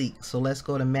should seek. So let's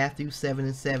go to Matthew 7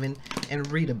 and 7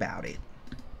 and read about it.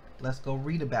 Let's go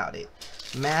read about it.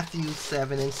 Matthew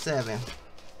 7 and 7.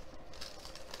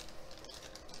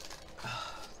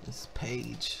 This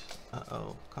page.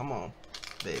 Uh-oh. Come on,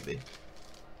 baby.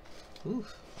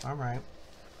 Oof. All right.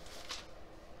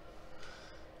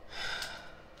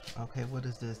 Okay, what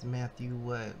is this? Matthew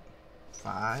what?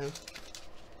 5?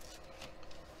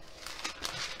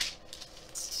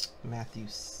 Matthew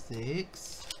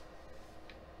 6.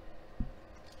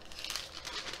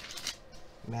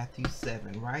 Matthew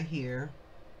 7 right here.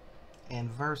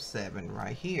 And verse 7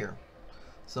 right here.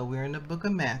 So we're in the book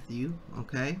of Matthew,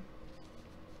 okay?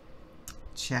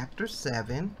 Chapter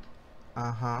 7,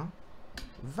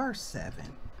 verse 7,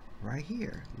 right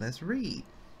here. Let's read.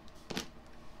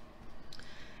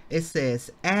 It says,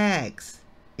 ask,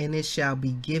 and it shall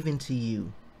be given to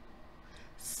you.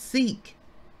 Seek,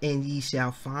 and ye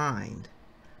shall find.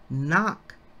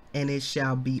 Knock, and it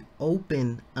shall be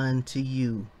open unto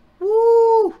you.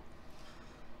 Woo!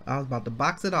 I was about to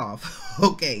box it off.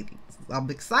 Okay, I'm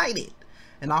excited.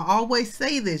 And I always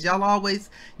say this. Y'all always,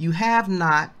 you have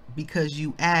not because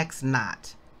you ask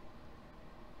not.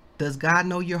 Does God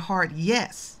know your heart?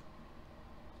 Yes.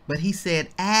 But he said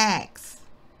ask.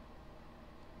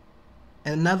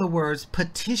 In other words,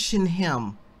 petition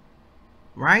him,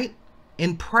 right?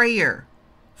 In prayer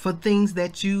for things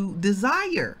that you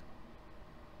desire.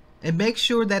 And make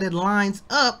sure that it lines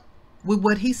up with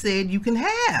what he said you can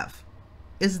have.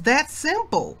 It's that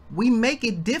simple. We make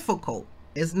it difficult.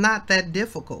 It's not that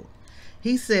difficult.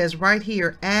 He says right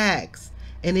here, ask,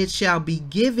 and it shall be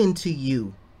given to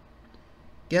you.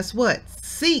 Guess what?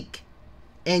 Seek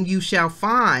and you shall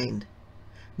find.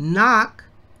 Knock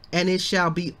and it shall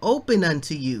be open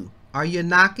unto you. Are you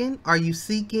knocking? Are you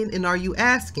seeking? And are you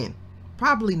asking?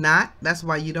 Probably not. That's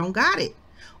why you don't got it.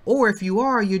 Or if you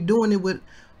are, you're doing it with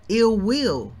ill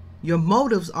will. Your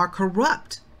motives are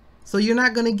corrupt. So you're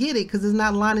not going to get it because it's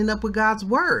not lining up with God's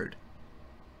word.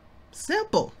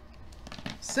 Simple.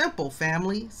 Simple,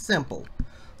 family. Simple.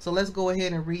 So let's go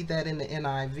ahead and read that in the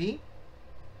NIV.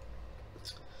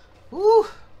 Ooh,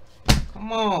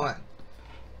 come on.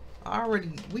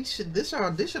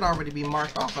 This should already be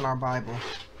marked off in our Bible.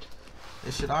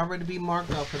 It should already be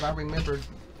marked off because I remember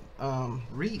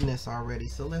reading this already.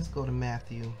 So let's go to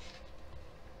Matthew.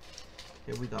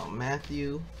 Here we go.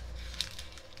 Matthew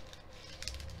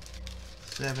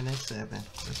 7:7.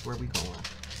 That's where we going.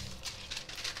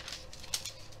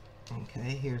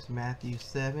 Okay, here's Matthew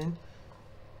 7.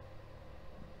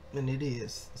 And it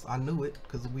is. I knew it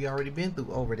because we already been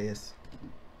over this.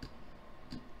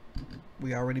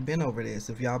 We already been over this.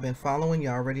 If y'all been following,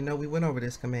 y'all already know we went over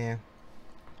this command.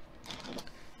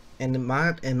 And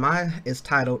my is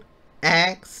titled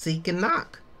Ask, Seek, and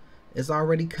Knock. It's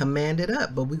already commanded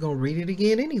up, but we're going to read it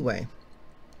again anyway.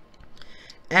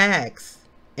 Ask,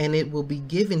 and it will be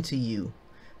given to you.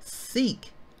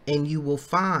 Seek, and you will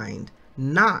find.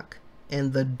 Knock,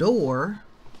 and the door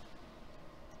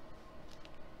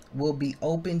will be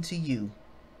open to you.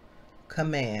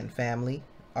 Command, family.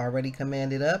 Already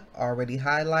commanded up, already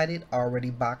highlighted, already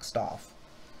boxed off.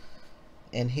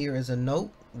 And here is a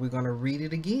note. We're going to read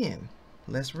it again.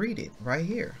 Let's read it right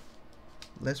here.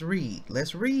 Let's read.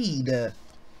 Let's read.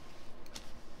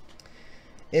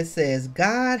 It says,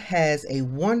 God has a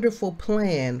wonderful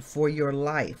plan for your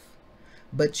life,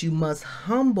 but you must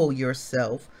humble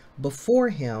yourself before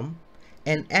him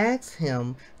and ask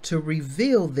him to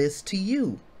reveal this to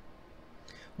you.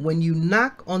 When you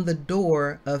knock on the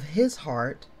door of his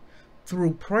heart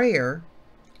through prayer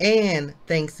and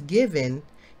thanksgiving,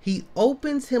 he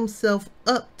opens himself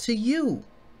up to you.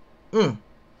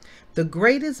 The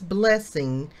greatest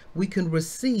blessing we can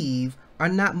receive are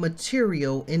not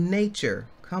material in nature.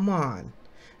 Come on.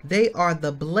 They are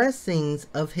the blessings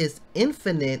of his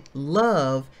infinite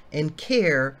love and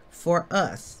care for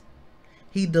us.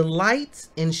 He delights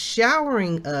in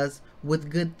showering us with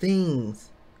good things.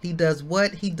 He does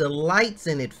what? He delights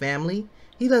in it, family.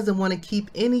 He doesn't want to keep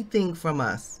anything from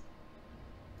us.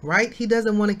 Right? He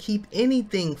doesn't want to keep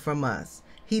anything from us.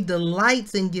 He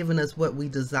delights in giving us what we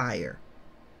desire.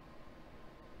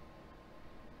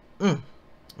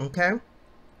 Okay?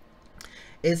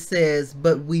 It says,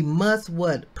 but we must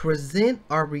what? Present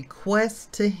our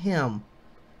request to him.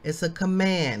 It's a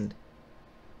command.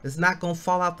 It's not going to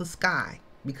fall out the sky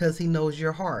because he knows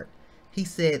your heart. He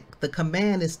said the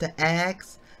command is to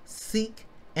ask, seek,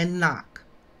 and knock.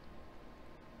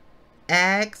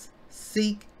 Ask,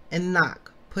 seek, and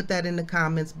knock. Put that in the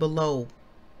comments below.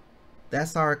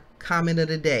 That's our comment of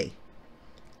the day.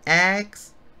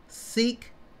 Ask,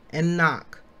 seek, and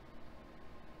knock.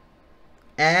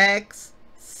 Ask,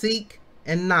 seek,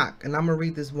 and knock. And I'm going to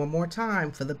read this one more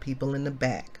time for the people in the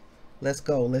back. Let's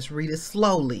go. Let's read it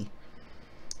slowly.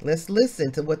 Let's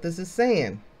listen to what this is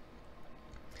saying.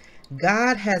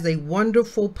 God has a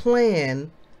wonderful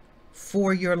plan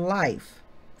for your life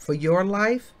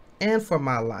and for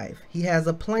my life. He has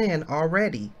a plan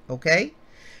already. Okay.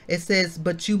 It says,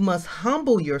 but you must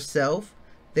humble yourself.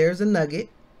 There's a nugget.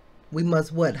 We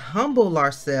must what? Humble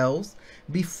ourselves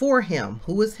before him.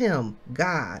 Who is him?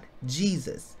 God,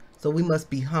 Jesus. So we must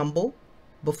be humble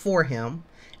before him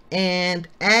and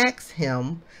ask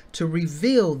him to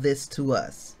reveal this to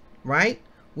us, right?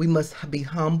 We must be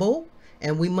humble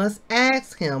and we must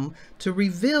ask him to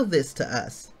reveal this to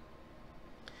us.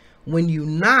 When you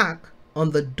knock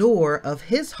on the door of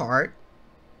his heart,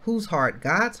 whose heart?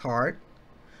 God's heart,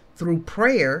 through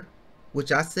prayer,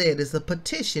 which I said is a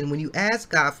petition. When you ask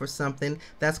God for something,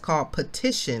 that's called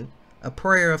petition. A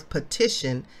prayer of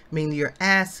petition, meaning you're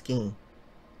asking.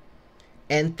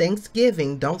 And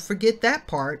thanksgiving, don't forget that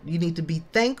part. You need to be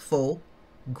thankful,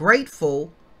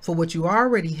 grateful for what you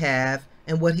already have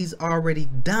and what he's already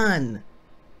done.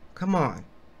 Come on.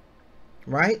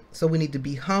 Right? So we need to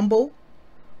be humble.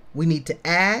 We need to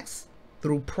ask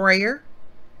through prayer.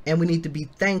 And we need to be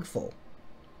thankful.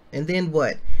 And then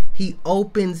what? He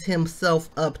opens himself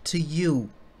up to you.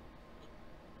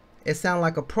 It sounds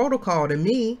like a protocol to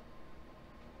me.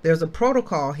 There's a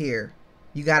protocol here.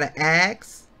 You got to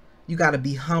ask. You got to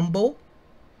be humble.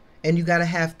 And you got to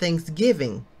have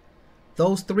thanksgiving.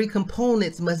 Those three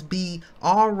components must be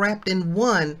all wrapped in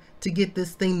one to get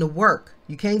this thing to work.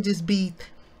 You can't just be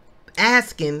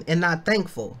asking and not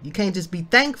thankful. You can't just be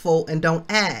thankful and don't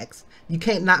ask. You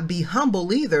can't not be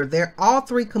humble either. They're all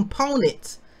three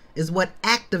components is what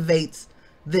activates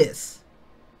this.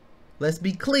 Let's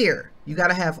be clear. You got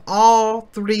to have all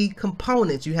three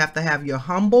components. You have to have your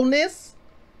humbleness.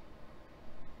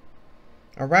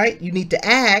 All right. You need to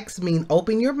ask, mean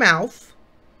open your mouth.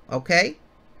 Okay.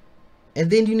 And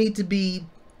then you need to be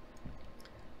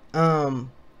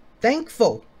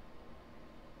thankful.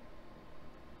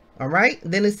 All right.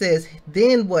 Then it says,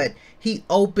 then what? He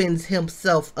opens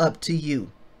himself up to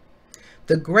you.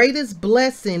 The greatest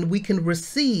blessing we can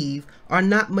receive are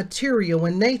not material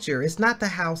in nature. It's not the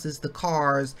houses, the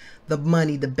cars, the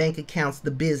money, the bank accounts,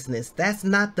 the business. That's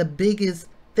not the biggest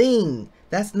thing.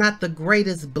 That's not the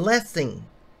greatest blessing.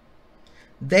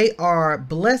 They are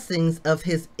blessings of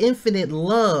his infinite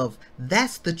love.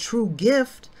 That's the true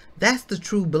gift. That's the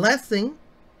true blessing,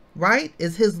 right?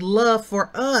 Is his love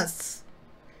for us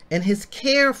and his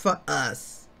care for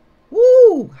us.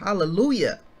 Woo!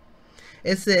 Hallelujah.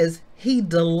 It says he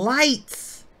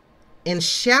delights in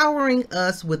showering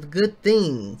us with good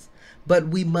things, but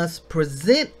we must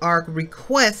present our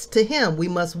requests to him. We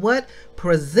must what?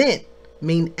 Present,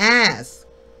 mean ask,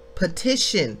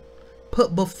 petition,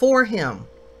 put before him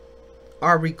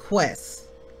our requests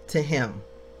to him.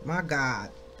 My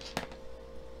God.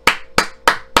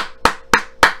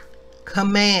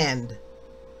 Command,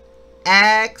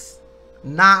 ask,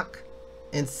 knock,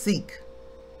 and seek.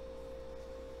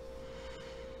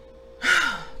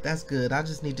 That's good. I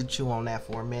just need to chew on that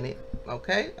for a minute.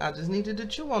 Okay? I just needed to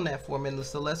chew on that for a minute.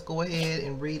 So let's go ahead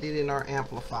and read it in our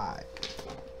Amplified.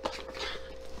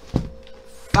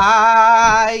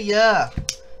 Fire!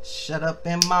 Shut up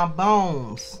in my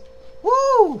bones.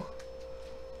 Woo!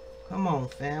 Come on,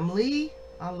 family.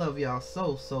 I love y'all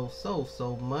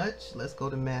so much. Let's go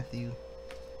to Matthew.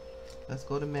 Let's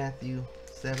go to Matthew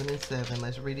 7:7.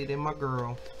 Let's read it in my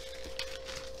girl.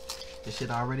 It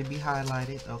should already be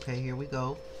highlighted. Okay, here we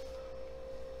go.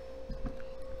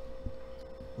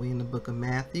 We in the book of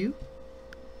Matthew.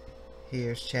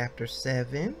 Here's chapter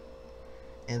 7.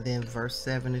 And then verse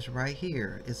 7 is right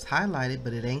here. It's highlighted,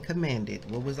 but it ain't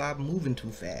commanded. What was I moving too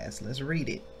fast? Let's read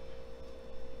it.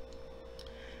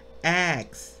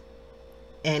 Ask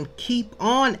and keep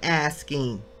on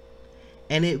asking,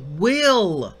 and it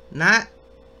will, not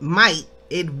might,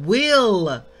 it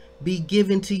will be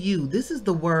given to you. This is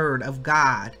the word of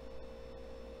God.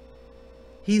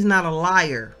 He's not a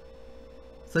liar.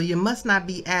 So you must not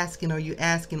be asking, or you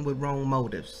asking with wrong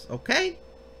motives. Okay?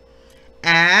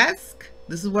 Ask.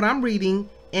 This is what I'm reading.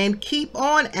 And keep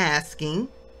on asking,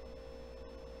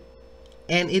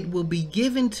 and it will be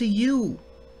given to you.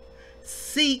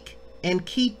 Seek and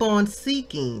keep on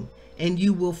seeking, and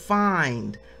you will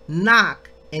find. Knock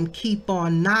and keep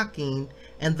on knocking,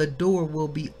 and the door will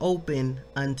be open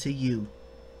unto you.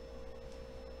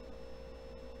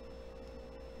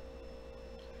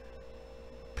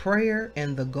 Prayer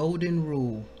and the golden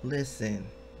rule. Listen,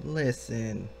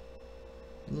 listen,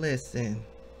 listen.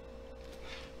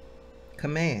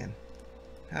 Command.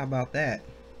 How about that?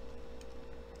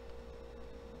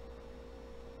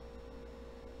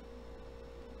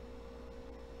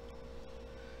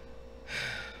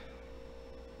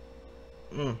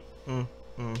 Let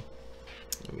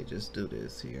me just do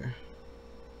this here.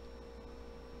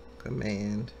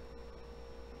 Command.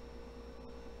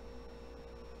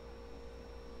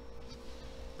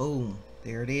 Boom.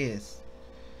 There it is.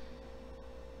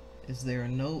 Is there a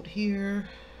note here?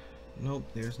 Nope,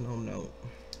 there's no note.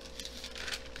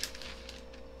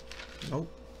 Nope.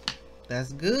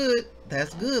 That's good.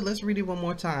 That's good. Let's read it one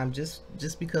more time. Just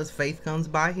because faith comes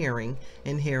by hearing,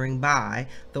 and hearing by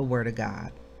the word of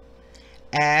God.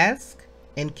 Ask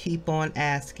and keep on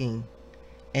asking,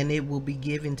 and it will be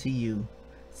given to you.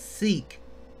 Seek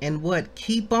and what?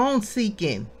 Keep on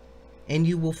seeking, and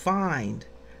you will find.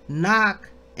 Knock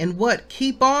and what?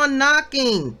 Keep on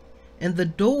knocking, and the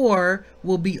door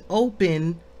will be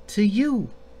open to you.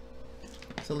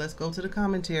 So let's go to the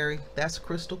commentary. That's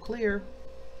crystal clear.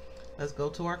 Let's go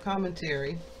to our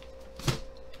commentary.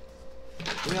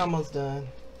 We're almost done.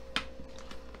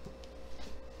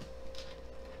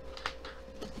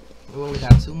 We only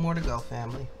got 2 more to go,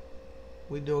 family.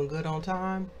 We doing good on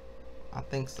time? I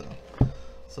think so.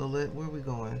 So where are we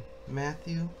going?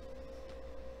 Matthew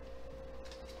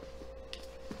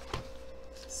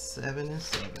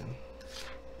 7:7.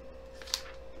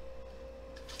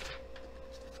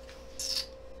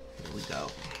 Here we go.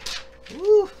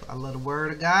 Woo, I love the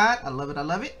word of God. I love it. I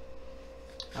love it.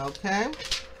 Okay.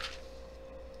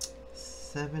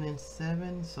 7 and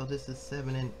 7. So this is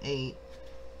 7 and 8.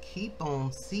 Keep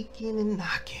on seeking and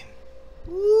knocking.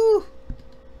 Woo.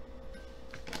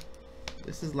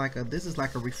 This is like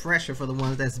a refresher for the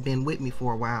ones that's been with me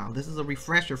for a while. This is a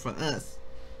refresher for us.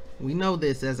 We know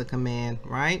this as a command,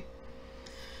 right?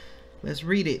 Let's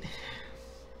read it.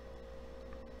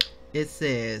 It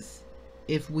says,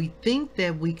 if we think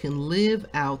that we can live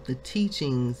out the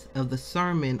teachings of the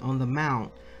Sermon on the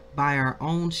Mount by our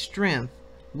own strength,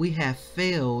 we have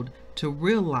failed to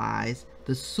realize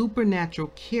the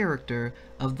supernatural character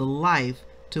of the life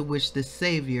to which the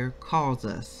Savior calls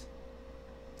us.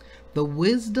 The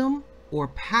wisdom or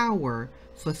power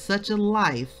for such a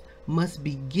life must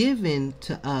be given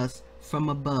to us from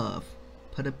above.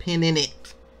 Put a pin in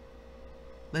it.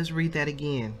 Let's read that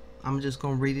again. I'm just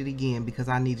going to read it again because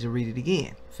I need to read it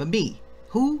again. For me.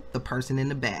 Who? The person in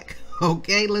the back.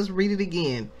 Okay, let's read it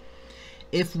again.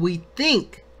 If we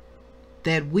think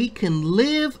that we can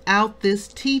live out this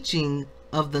teaching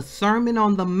of the Sermon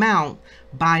on the Mount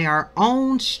by our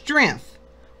own strength,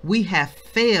 we have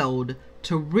failed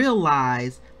to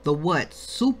realize the what?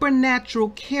 Supernatural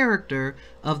character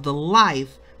of the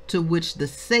life to which the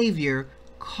Savior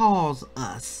calls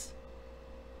us.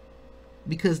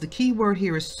 Because the key word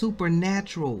here is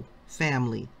supernatural,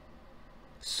 family.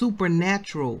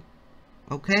 Supernatural.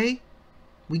 Okay?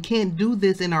 We can't do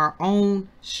this in our own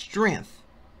strength.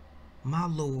 My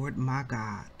Lord, my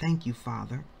God. Thank you,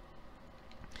 Father.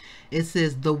 It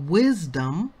says the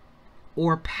wisdom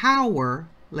or power,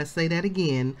 let's say that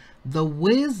again, the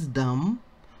wisdom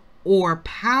or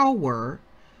power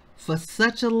for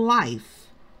such a life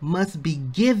must be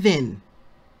given.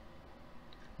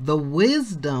 The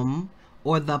wisdom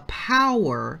or the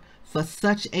power for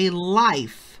such a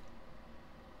life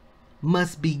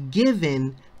must be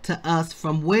given to us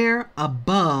from where?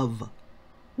 Above.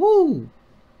 Woo!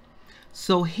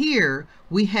 So here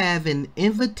we have an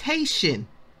invitation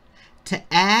to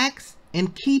ask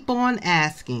and keep on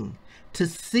asking, to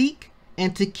seek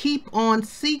and to keep on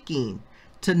seeking,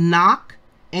 to knock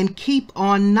and keep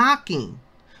on knocking.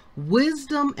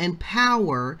 Wisdom and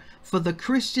power for the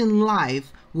Christian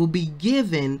life will be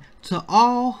given to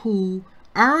all who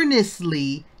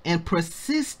earnestly and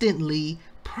persistently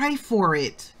pray for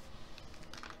it.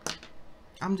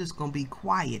 I'm just going to be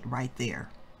quiet right there.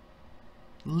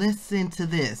 Listen to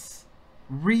this.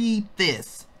 Read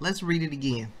this. Let's read it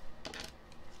again.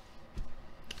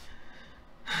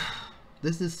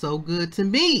 This is so good to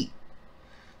me.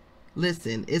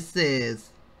 Listen, it says,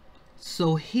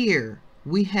 so here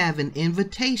we have an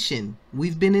invitation.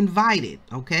 We've been invited,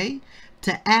 okay,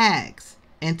 to ask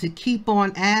and to keep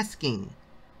on asking.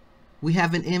 We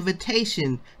have an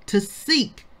invitation to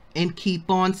seek and keep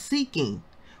on seeking.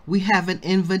 We have an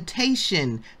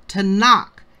invitation to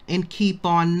knock and keep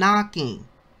on knocking.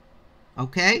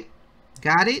 Okay?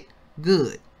 Got it?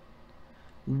 Good.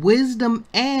 Wisdom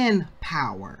and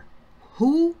power.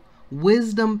 Who?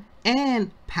 Wisdom and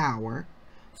power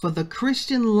for the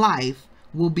Christian life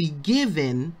will be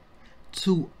given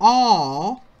to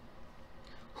all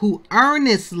who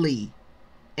earnestly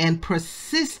and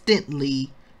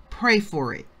persistently pray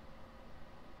for it.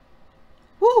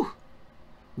 Woo!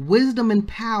 Wisdom and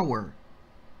power.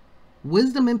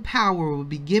 Wisdom and power will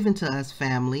be given to us,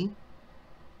 family,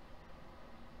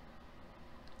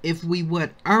 if we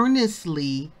would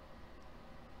earnestly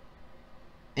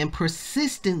and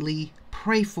persistently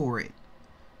pray for it.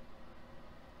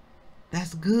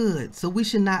 That's good. So we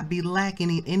should not be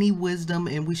lacking in any wisdom,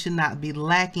 and we should not be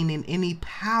lacking in any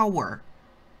power,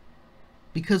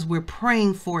 because we're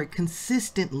praying for it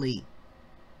consistently.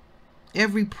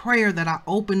 Every prayer that I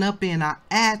open up in, I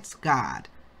ask God.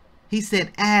 He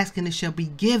said, ask and it shall be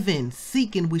given.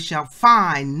 Seek and we shall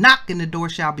find. Knock and the door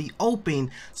shall be open.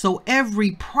 So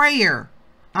every prayer,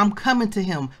 I'm coming to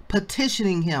him,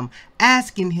 petitioning him,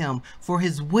 asking him for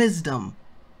his wisdom,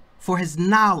 for his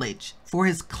knowledge, for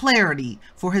his clarity,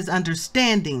 for his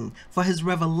understanding, for his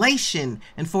revelation,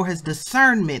 and for his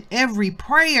discernment. Every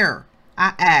prayer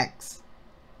I ask.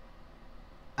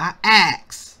 I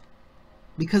ask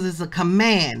because it's a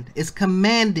command. It's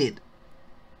commanded.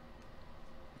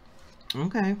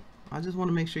 Okay, I just want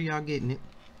to make sure y'all getting it.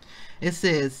 It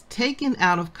says, taken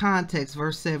out of context,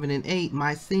 verse 7 and 8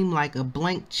 might seem like a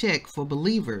blank check for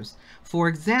believers. For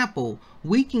example,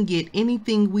 we can get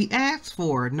anything we ask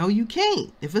for. No, you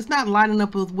can't. If it's not lining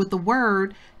up with the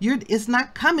word, it's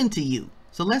not coming to you.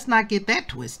 So let's not get that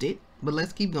twisted, but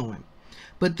let's keep going.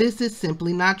 But this is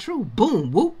simply not true.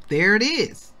 Boom, whoop, there it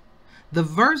is. The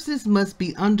verses must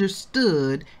be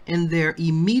understood in their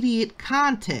immediate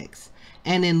context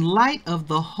and in light of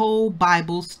the whole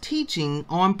Bible's teaching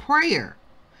on prayer.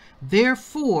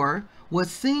 Therefore, what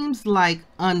seems like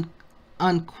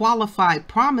unqualified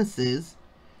promises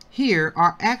here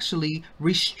are actually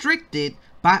restricted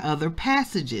by other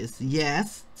passages.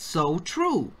 Yes, so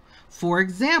true. For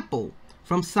example,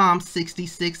 from Psalm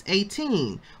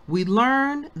 66:18, we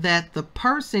learn that the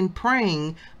person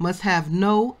praying must have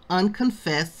no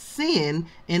unconfessed sin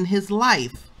in his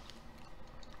life.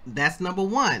 That's number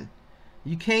one.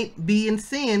 You can't be in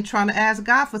sin trying to ask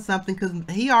God for something, because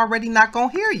he already not going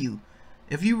to hear you.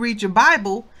 If you read your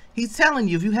Bible, he's telling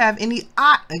you, if you have any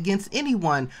ought against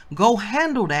anyone, go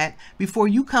handle that before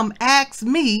you come ask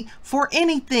me for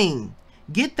anything.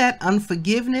 Get that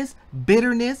unforgiveness,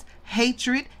 bitterness,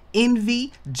 hatred,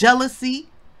 envy, jealousy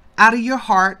out of your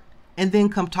heart, and then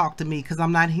come talk to me, because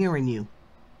I'm not hearing you.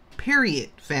 Period,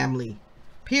 family.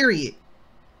 Period.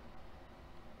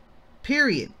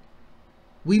 Period.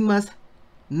 We must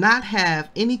not have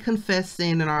any confessed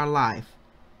sin in our life.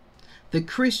 The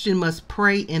Christian must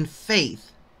pray in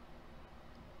faith.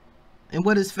 And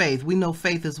what is faith? We know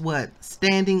faith is what?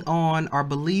 Standing on or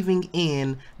believing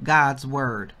in God's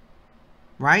word.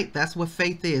 Right? That's what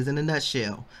faith is in a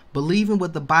nutshell. Believing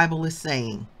what the Bible is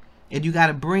saying. And you got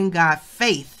to bring God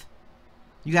faith.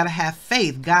 You got to have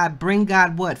faith. Bring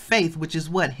God what? Faith, which is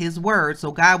what? His word.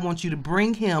 So God wants you to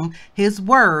bring him his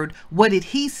word. What did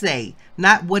he say?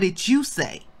 Not what did you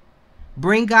say.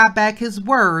 Bring God back his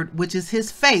word, which is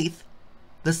his faith,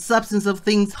 the substance of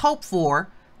things hoped for,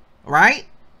 right?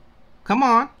 Come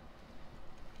on.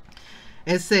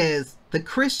 It says the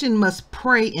Christian must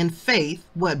pray in faith,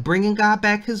 what? Bringing God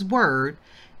back his word,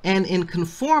 and in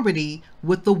conformity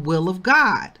with the will of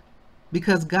God,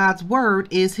 because God's word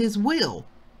is his will.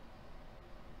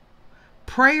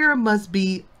 Prayer must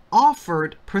be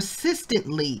offered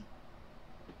persistently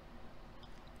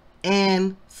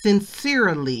and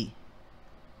sincerely.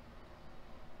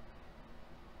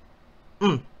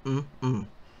 And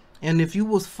if you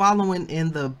was following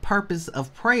in the purpose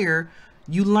of prayer,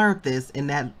 you learned this in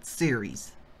that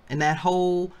series, in that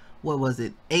whole, what was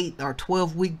it, 8 or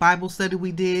 12 week Bible study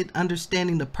we did,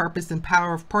 understanding the purpose and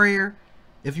power of prayer.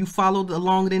 If you followed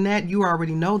along in that, you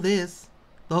already know this.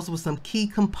 Those were some key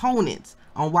components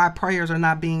on why prayers are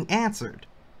not being answered.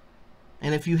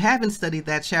 And if you haven't studied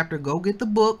that chapter, go get the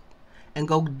book and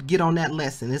go get on that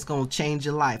lesson. It's going to change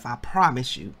your life. I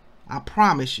promise you. I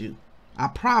promise you. I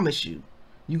promise you.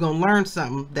 You're going to learn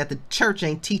something that the church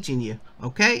ain't teaching you.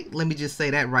 Okay? Let me just say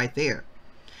that right there.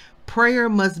 Prayer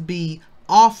must be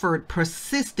offered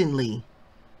persistently.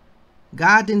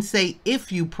 God didn't say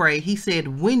if you pray. He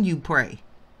said when you pray.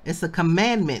 It's a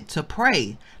commandment to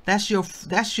pray. That's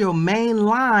your main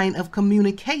line of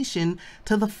communication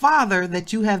to the Father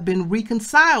that you have been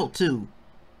reconciled to.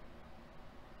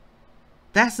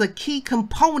 That's a key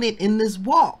component in this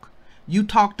walk. You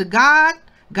talk to God,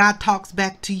 God talks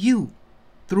back to you.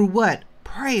 Through what?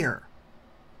 Prayer.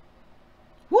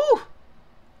 Woo!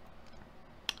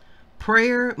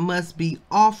 Prayer must be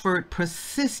offered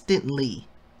persistently.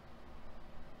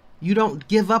 You don't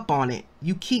give up on it.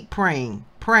 You keep praying.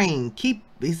 Keep,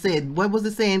 he said, what was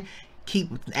it saying?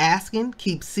 Keep asking,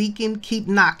 keep seeking, keep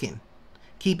knocking.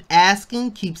 Keep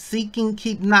asking, keep seeking,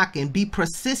 keep knocking. Be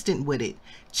persistent with it.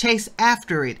 Chase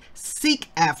after it. Seek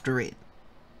after it.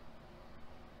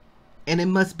 And it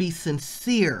must be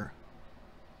sincere.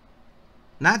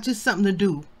 Not just something to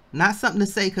do. Not something to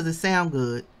say because it sounds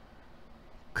good.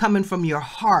 Coming from your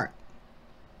heart.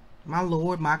 My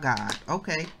Lord, my God.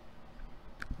 Okay.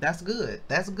 That's good.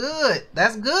 That's good.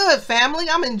 That's good, family.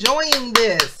 I'm enjoying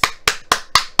this.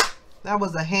 That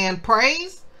was a hand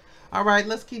praise. All right,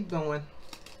 let's keep going.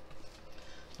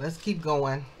 Let's keep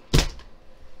going.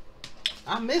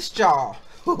 I missed y'all.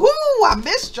 Woo! I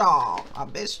missed y'all. I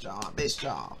missed y'all. I missed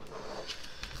y'all.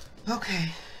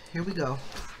 Okay, here we go.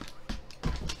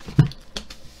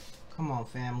 Come on,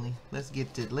 family. Let's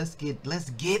get it. Let's get it.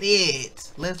 Let's get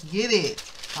it.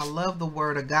 I love the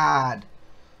word of God.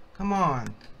 Come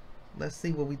on. Let's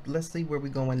see where we're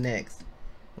going next.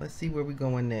 Let's see where we're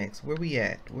going next. Where we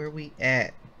at? Where we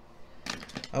at?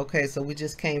 Okay, so we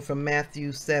just came from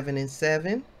Matthew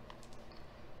 7:7.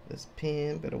 This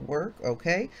pen better work.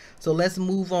 Okay, so let's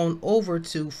move on over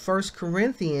to 1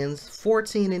 Corinthians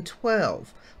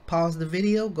 14:12. Pause the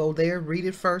video, go there, read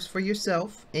it first for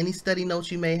yourself, any study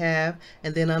notes you may have,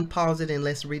 and then unpause it and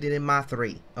let's read it in my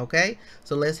 3. Okay,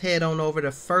 so let's head on over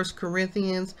to 1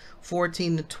 Corinthians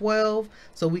 14:12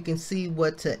 so we can see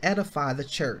what to edify the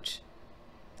church,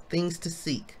 things to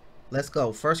seek. Let's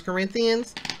go. 1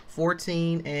 Corinthians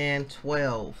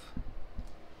 14:12.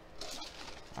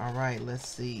 All right, let's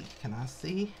see. Can I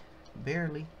see?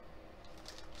 Barely.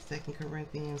 2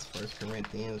 Corinthians, 1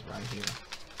 Corinthians right here.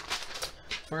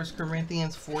 1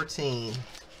 Corinthians 14.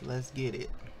 Let's get it.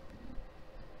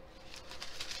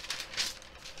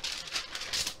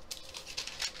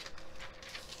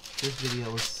 This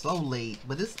video is so late,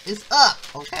 but it's up,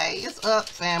 okay? It's up,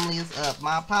 family. It's up.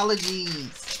 My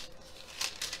apologies.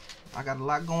 I got a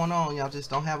lot going on. Y'all just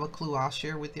don't have a clue. I'll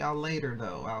share with y'all later,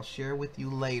 though. I'll share with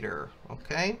you later,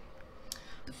 okay?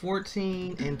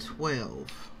 14 and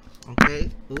 12, okay?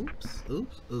 Oops,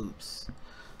 oops, oops.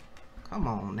 Come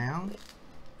on now.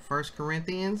 1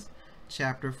 Corinthians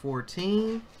chapter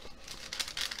 14.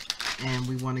 And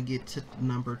we want to get to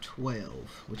number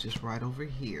 12, which is right over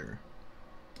here.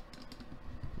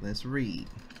 Let's read.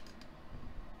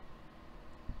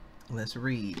 Let's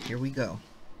read. Here we go.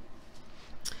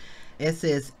 It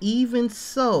says, even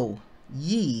so,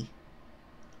 ye,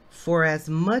 for as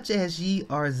much as ye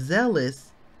are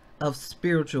zealous of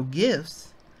spiritual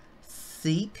gifts,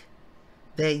 seek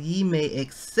that ye may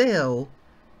excel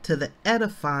to the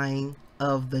edifying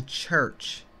of the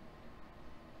church.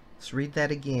 Let's read that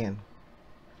again.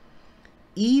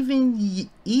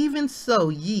 Even so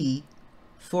ye,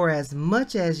 for as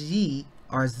much as ye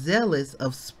are zealous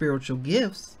of spiritual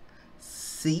gifts,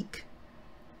 seek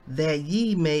that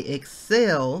ye may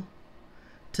excel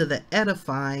to the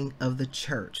edifying of the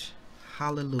church.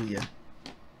 Hallelujah.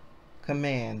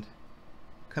 Command.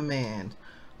 Command.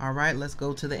 All right, let's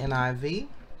go to the NIV.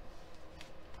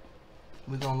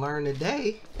 We're going to learn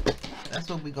today. That's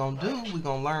what we're going to do. We're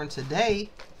going to learn today.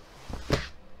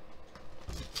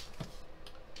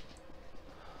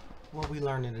 What we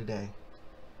learning today?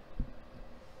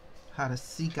 How to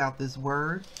seek out this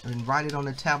word and write it on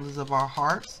the tablets of our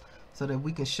hearts so that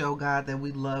we can show God that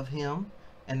we love him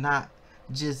and not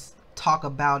just talk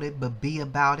about it, but be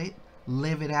about it,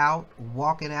 live it out,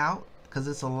 walk it out, because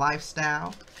it's a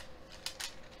lifestyle.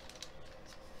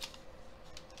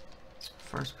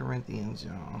 1 Corinthians,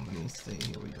 y'all. Let me see.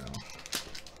 Here we go.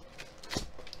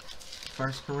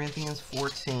 1 Corinthians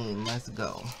 14. Let's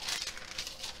go.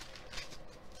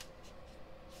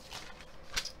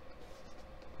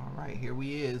 All right, here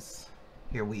we is.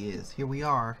 Here we is. Here we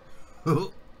are.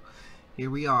 Here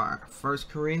we are. 1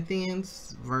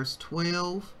 Corinthians, verse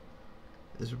 12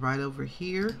 is right over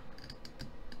here.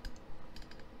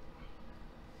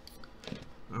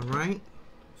 All right.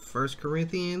 1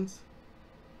 Corinthians.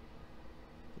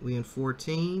 We in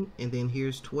 14, and then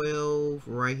here's 12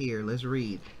 right here. Let's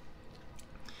read.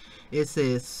 It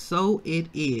says, so it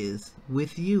is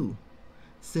with you,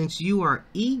 since you are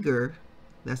eager,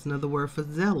 that's another word for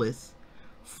zealous,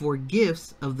 for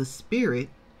gifts of the Spirit,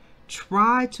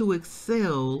 try to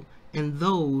excel in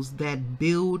those that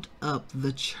build up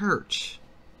the church.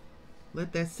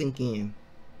 Let that sink in.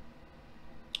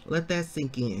 Let that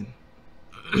sink in.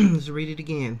 Let's read it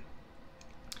again.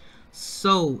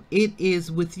 So it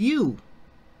is with you,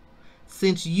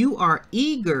 since you are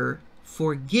eager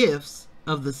for gifts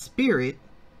of the Spirit,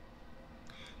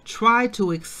 try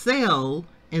to excel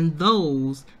in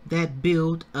those that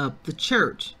build up the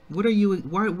church. What are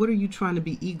you trying to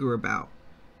be eager about?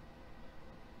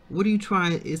 What are you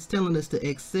trying? It's telling us to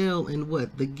excel in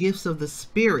what? The gifts of the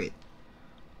Spirit.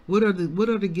 What are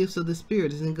the gifts of the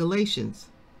Spirit? It's in Galatians.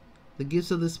 The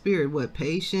gifts of the Spirit, what?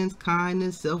 Patience,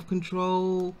 kindness,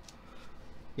 self-control.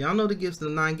 Y'all know the gifts, the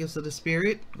 9 gifts of the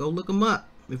Spirit. Go look them up.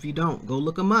 If you don't, go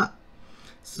look them up.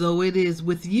 So it is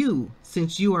with you,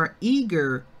 since you are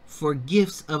eager for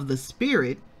gifts of the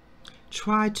Spirit,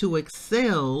 try to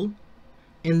excel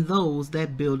in those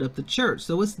that build up the church.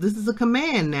 So this is a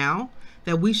command now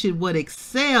that we should what?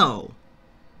 Excel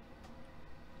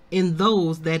in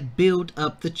those that build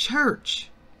up the church.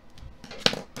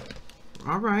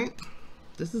 All right.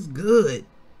 This is good.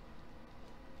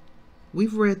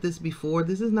 We've read this before.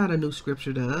 This is not a new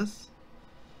scripture to us.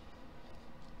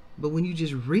 But when you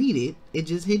just read it, it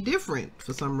just hit different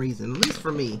for some reason, at least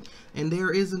for me. And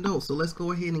there is a note. So let's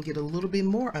go ahead and get a little bit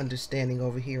more understanding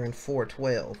over here in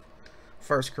 4:12.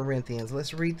 1 Corinthians.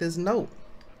 Let's read this note.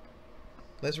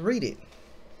 Let's read it.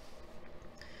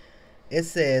 It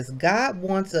says, God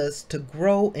wants us to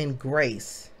grow in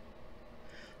grace,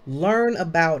 learn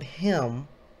about him,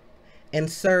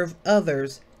 and serve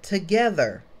others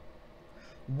together.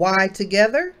 Why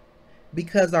together?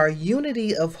 Because our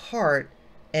unity of heart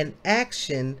and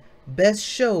action best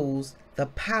shows the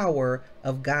power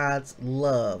of God's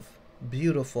love.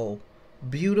 Beautiful,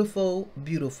 beautiful,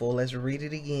 beautiful. Let's read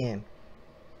it again.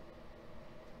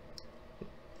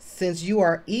 Since you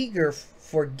are eager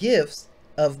for gifts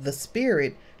of the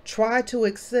Spirit, try to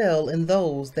excel in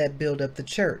those that build up the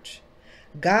church.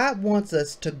 God wants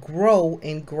us to grow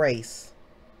in grace.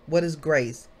 What is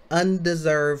grace?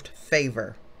 Undeserved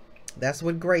favor. That's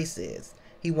what grace is.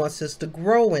 He wants us to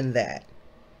grow in that.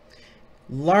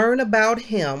 Learn about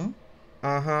him,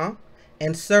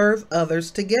 and serve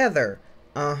others together,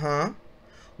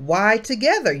 Why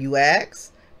together, you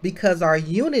ask? because our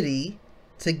unity,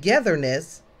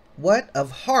 togetherness, what,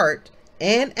 of heart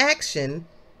and action,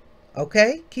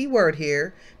 okay, keyword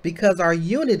here, because our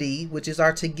unity, which is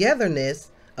our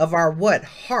togetherness of our what,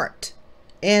 heart,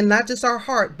 and not just our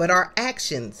heart, but our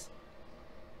actions,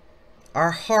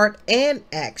 our heart and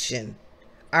action,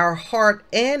 our heart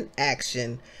and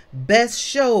action best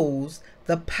shows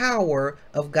the power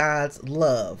of God's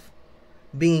love,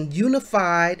 being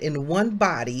unified in one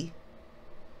body.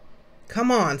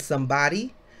 Come on,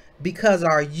 somebody. Because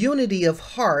our unity of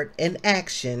heart and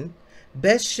action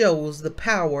best shows the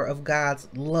power of God's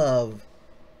love.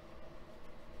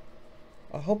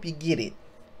 I hope you get it.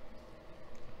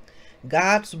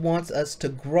 God wants us to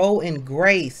grow in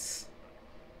grace,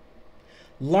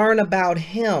 learn about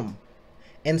Him,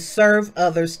 and serve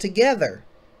others together.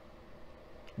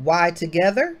 Why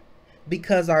together?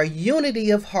 Because our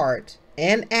unity of heart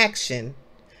and action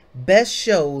best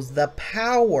shows the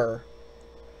power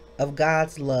of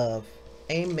God's love.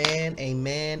 Amen,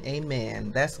 amen,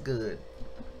 amen. That's good.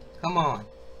 Come on.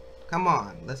 Come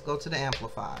on. Let's go to the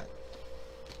Amplified.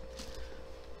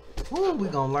 Ooh, we're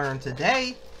going to learn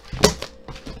today.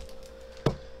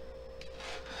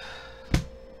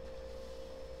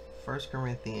 First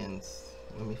Corinthians.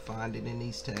 Let me find it in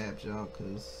these tabs, y'all,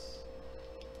 because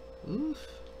oof,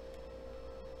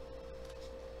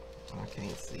 I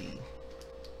can't see.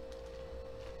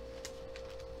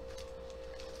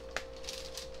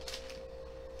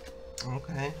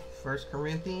 Okay, 1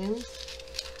 Corinthians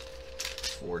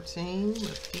 14.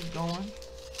 Let's keep going.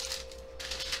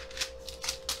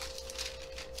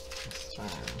 Let's turn.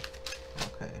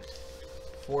 Okay,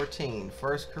 14.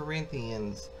 1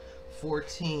 Corinthians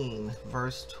 14,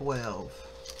 verse 12.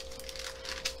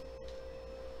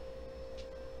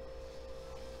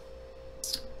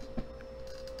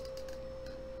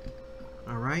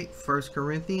 All right, 1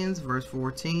 Corinthians, verse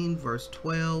 14, verse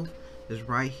 12 is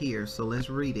right here. So let's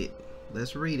read it.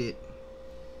 Let's read it.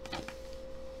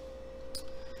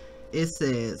 It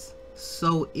says,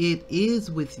 "So it is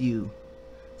with you,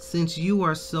 since you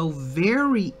are so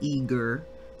very eager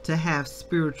to have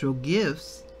spiritual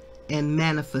gifts and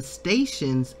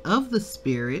manifestations of the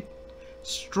Spirit,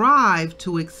 strive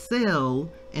to excel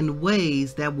in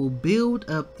ways that will build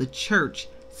up the church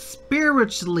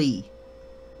spiritually."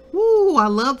 Woo, I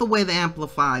love the way the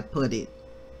Amplified put it.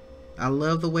 I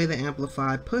love the way the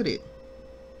Amplified put it.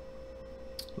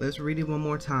 Let's read it one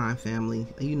more time, family.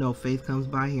 You know, faith comes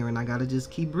by hearing. I got to just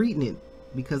keep reading it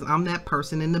because I'm that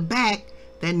person in the back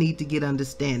that need to get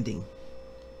understanding.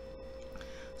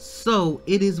 "So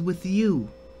it is with you,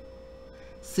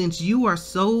 since you are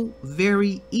so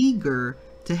very eager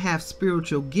to have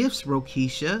spiritual gifts,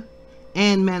 ROCEESHA,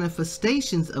 and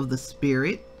manifestations of the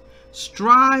Spirit,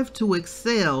 strive to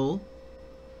excel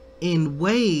in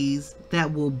ways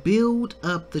that will build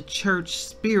up the church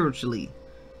spiritually."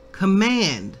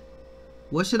 Command.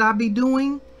 What should I be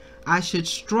doing? I should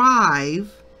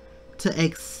strive to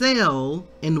excel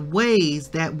in ways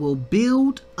that will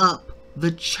build up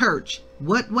the church.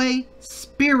 What way?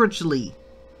 Spiritually.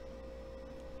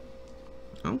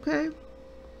 Okay.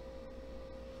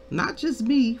 Not just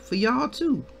me, for y'all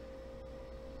too.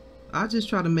 I just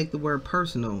try to make the word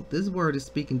personal. This word is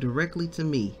speaking directly to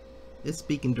me. It's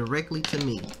speaking directly to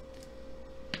me.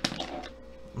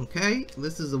 Okay?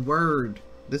 This is a word.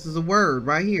 This is a word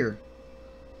right here.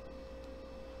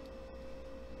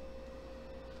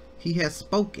 He has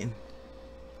spoken.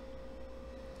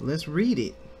 Let's read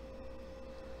it.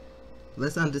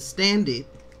 Let's understand it.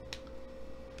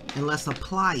 And let's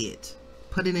apply it.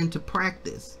 Put it into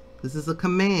practice. This is a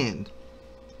command.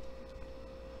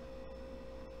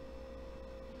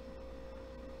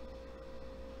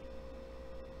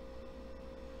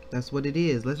 That's what it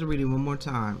is. Let's read it one more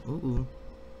time. Ooh.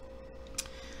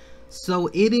 "So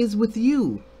it is with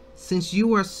you, since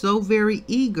you are so very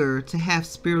eager to have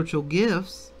spiritual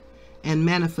gifts and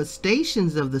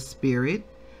manifestations of the Spirit."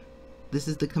 This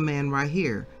is the command right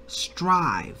here.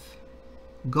 Strive.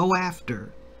 Go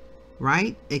after.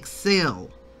 Right? Excel.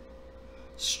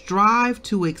 Strive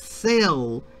to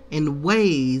excel in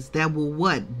ways that will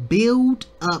what? Build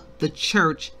up the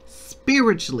church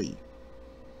spiritually.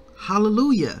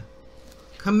 Hallelujah.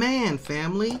 Command,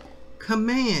 family.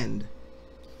 Command.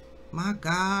 My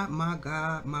God, my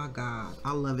God, my God.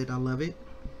 I love it. I love it.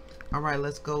 All right,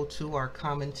 let's go to our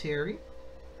commentary.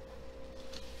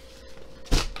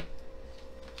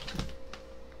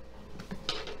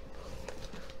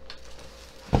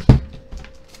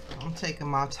 I'm taking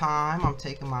my time. I'm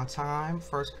taking my time.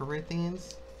 1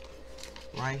 Corinthians.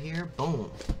 Right here.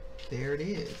 Boom. There it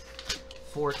is.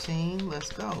 14. Let's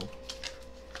go.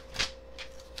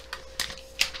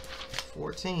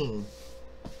 14.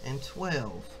 and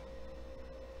 12.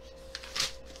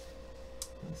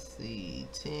 Let's see,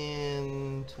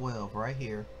 10, 12 right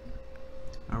here.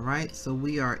 All right, so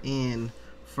we are in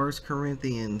 1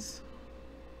 Corinthians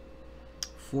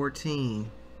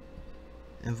 14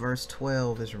 and verse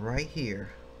 12 is right here.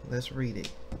 Let's read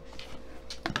it.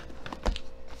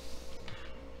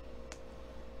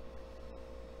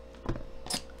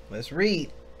 Let's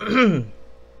read.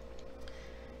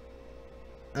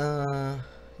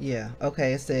 Yeah,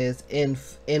 okay, it says, in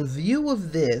view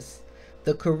of this,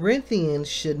 the Corinthians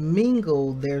should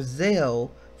mingle their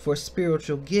zeal for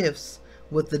spiritual gifts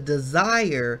with the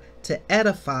desire to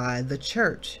edify the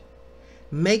church.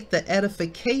 Make the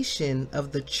edification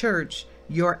of the church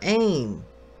your aim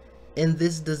in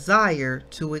this desire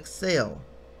to excel.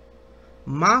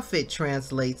 Moffat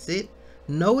translates it,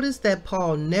 notice that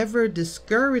Paul never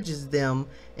discourages them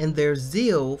in their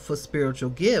zeal for spiritual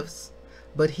gifts,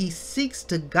 but he seeks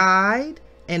to guide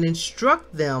and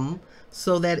instruct them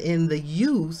so that in the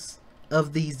use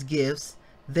of these gifts,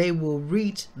 they will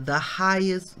reach the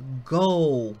highest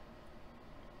goal.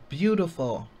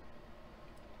 Beautiful.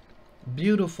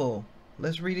 Beautiful.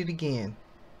 Let's read it again.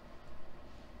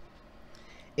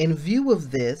 In view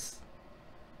of this,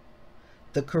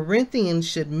 the Corinthians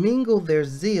should mingle their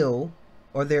zeal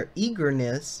or their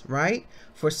eagerness, right,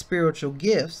 for spiritual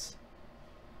gifts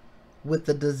with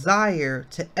the desire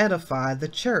to edify the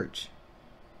church.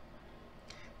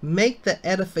 Make the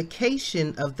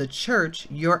edification of the church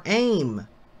your aim,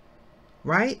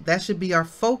 right? That should be our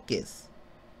focus.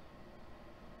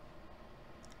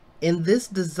 In this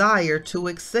desire to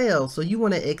excel. So you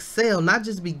want to excel, not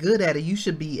just be good at it. You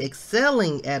should be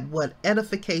excelling at what?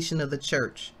 Edification of the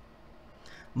church.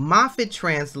 Moffat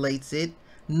translates it,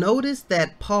 notice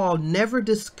that Paul never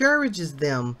discourages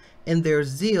them in their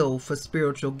zeal for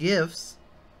spiritual gifts.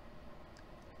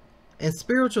 And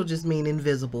spiritual just means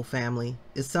invisible, family.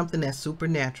 It's something that's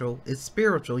supernatural. It's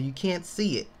spiritual. You can't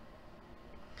see it.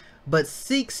 But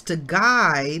seeks to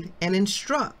guide and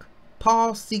instruct.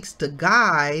 Paul seeks to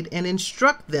guide and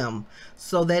instruct them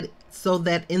so that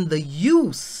in the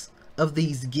use of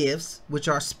these gifts, which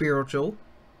are spiritual,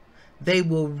 they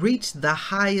will reach the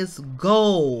highest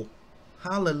goal.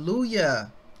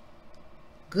 Hallelujah.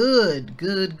 Good,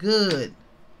 good, good.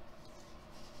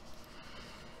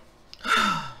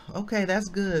 Okay, that's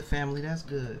good, family. That's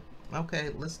good.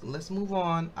 Okay, let's move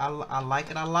on. I like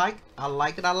it. I like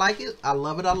it. I like it. I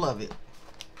love it. I love it.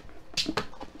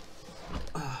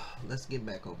 Let's get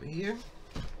back over here.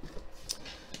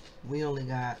 We only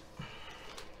got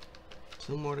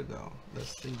 2 more to go.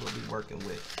 Let's see what we're working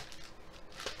with.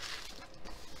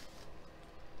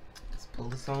 Let's pull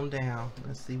this on down.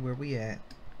 Let's see where we at.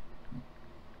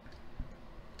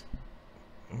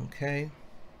 Okay.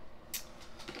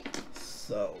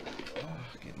 So,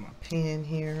 get my pen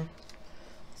here.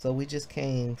 So we just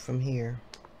came from here.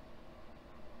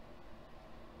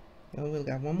 Oh, we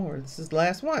got one more. This is the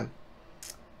last one.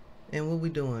 And what we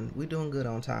doing? We doing good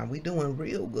on time. We doing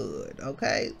real good.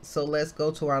 Okay. So let's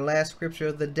go to our last scripture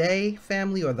of the day,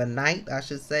 family, or the night, I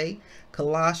should say.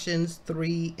 Colossians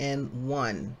 3 and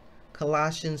 1.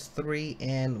 Colossians 3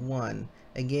 and 1.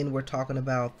 Again, we're talking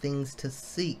about things to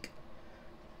seek.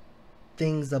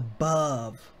 Things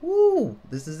above. Woo!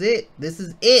 This is it. This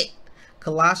is it.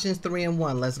 Colossians 3 and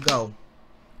 1. Let's go.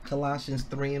 Colossians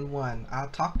 3 and 1. I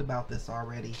talked about this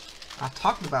already.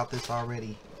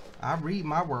 I read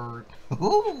my word.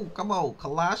 Ooh, come on.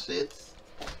 Colossians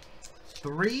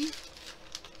 3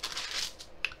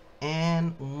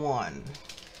 and 1.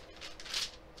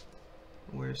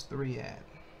 Where's 3 at?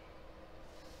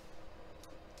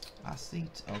 I see.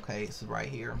 Okay, it's right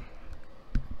here.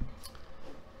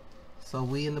 So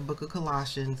we in the book of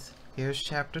Colossians. Here's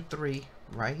chapter 3.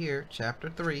 Right here. Chapter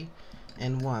 3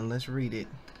 and 1. Let's read it.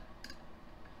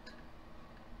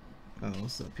 Oh,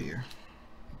 what's up here?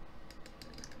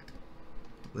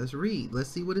 Let's read. Let's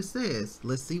see what it says.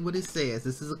 Let's see what it says.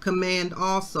 This is a command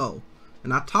also.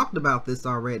 And I talked about this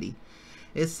already.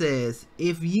 It says,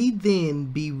 if ye then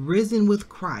be risen with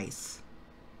Christ.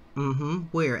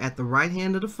 Where? At the right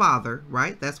hand of the Father.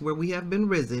 Right? That's where we have been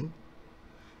risen.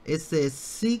 It says,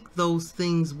 seek those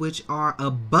things which are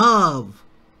above.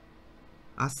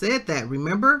 I said that,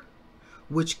 remember?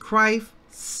 Which Christ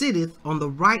sitteth on the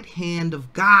right hand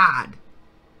of God.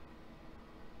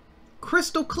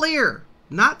 Crystal clear.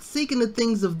 Not seeking the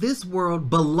things of this world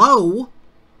below.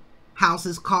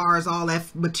 Houses, cars, all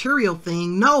that material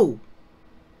thing. No.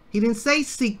 He didn't say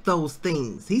seek those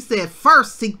things. He said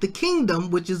first seek the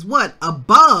kingdom, which is what?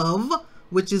 Above.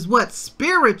 Which is what?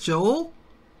 Spiritual.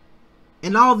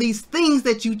 And all these things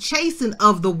that you chasing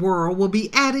of the world will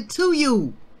be added to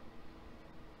you.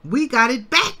 We got it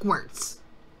backwards.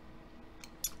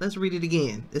 Let's read it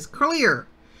again. It's clear.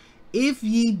 If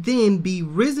ye then be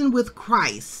risen with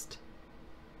Christ,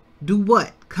 do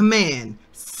what? Command.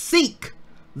 Seek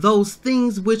those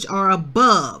things which are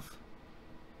above.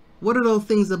 What are those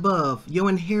things above? Your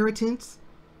inheritance,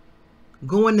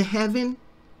 going to heaven,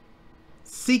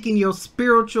 seeking your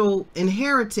spiritual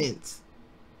inheritance,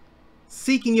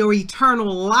 seeking your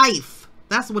eternal life.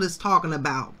 That's what it's talking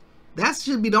about. That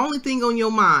should be the only thing on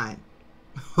your mind.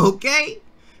 Okay?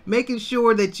 Making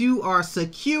sure that you are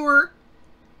secure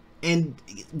and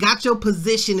got your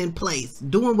position in place.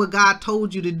 Doing what God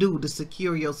told you to do to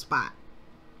secure your spot.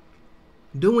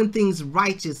 Doing things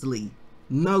righteously.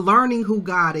 Learning who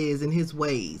God is and his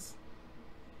ways.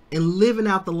 And living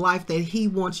out the life that he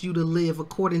wants you to live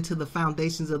according to the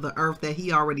foundations of the earth that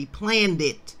he already planned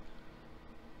it.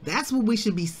 That's what we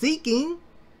should be seeking.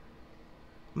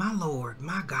 My Lord,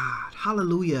 my God.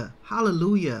 Hallelujah.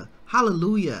 Hallelujah.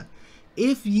 Hallelujah.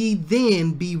 If ye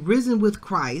then be risen with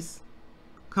Christ,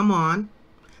 come on,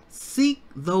 seek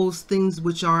those things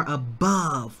which are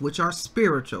above, which are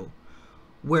spiritual,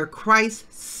 where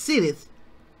Christ sitteth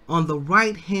on the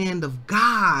right hand of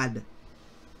God.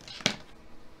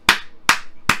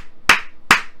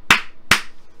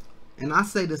 And I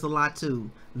say this a lot too.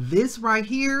 This right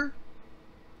here,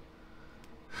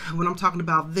 when I'm talking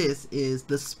about this, is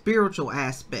the spiritual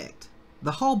aspect.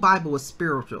 The whole Bible is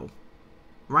spiritual,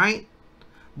 right?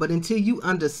 But until you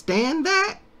understand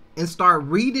that and start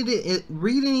reading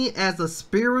it as a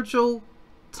spiritual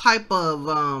type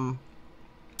of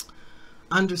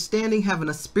understanding, having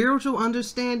a spiritual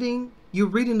understanding, you're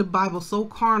reading the Bible so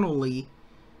carnally,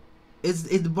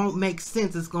 it won't make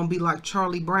sense. It's going to be like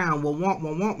Charlie Brown, well,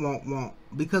 want,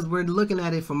 because we're looking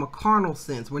at it from a carnal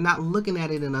sense. We're not looking at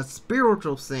it in a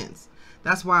spiritual sense.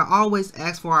 That's why I always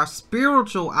ask for our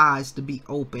spiritual eyes to be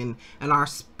open and our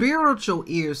spiritual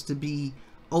ears to be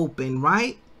open,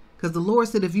 right? Because the Lord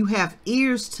said if you have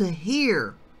ears to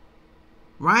hear,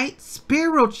 right,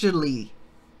 spiritually,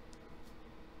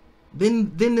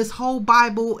 then this whole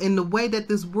Bible and the way that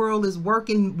this world is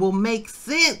working will make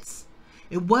sense.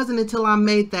 It wasn't until I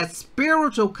made that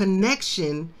spiritual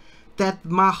connection that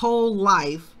my whole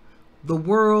life, the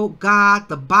world, God,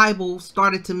 the Bible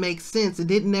started to make sense. It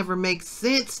didn't ever make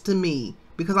sense to me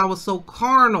because I was so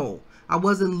carnal. I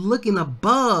wasn't looking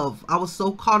above. I was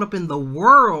so caught up in the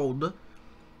world.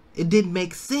 It didn't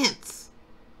make sense.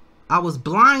 I was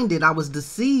blinded. I was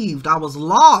deceived. I was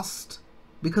lost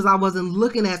because I wasn't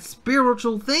looking at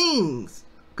spiritual things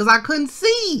because I couldn't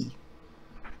see.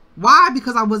 Why?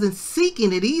 Because I wasn't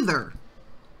seeking it either.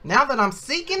 Now that I'm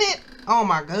seeking it, oh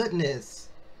my goodness.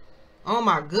 Oh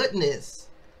my goodness.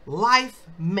 Life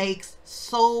makes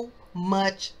so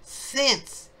much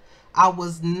sense. I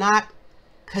was not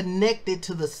connected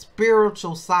to the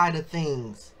spiritual side of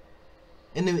things.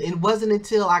 And it wasn't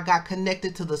until I got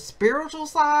connected to the spiritual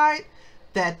side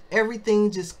that everything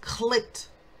just clicked.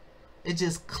 It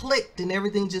just clicked and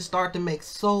everything just started to make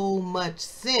so much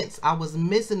sense. I was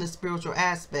missing the spiritual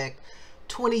aspect.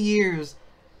 20 years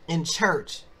in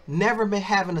church, never been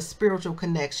having a spiritual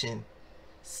connection.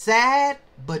 Sad,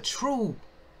 but true.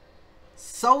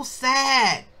 So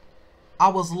sad. I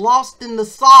was lost in the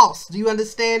sauce. Do you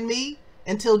understand me?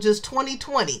 Until just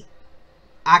 2020,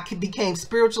 I became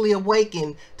spiritually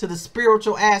awakened to the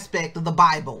spiritual aspect of the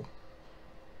Bible.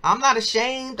 I'm not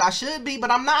ashamed. I should be,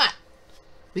 but I'm not.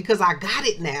 Because I got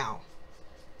it now.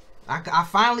 I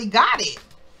finally got it.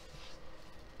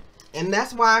 And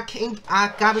that's why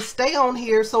I got to stay on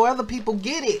here so other people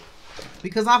get it.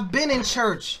 Because I've been in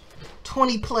church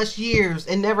 20 plus years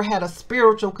and never had a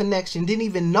spiritual connection. Didn't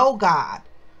even know God.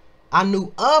 I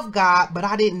knew of God, but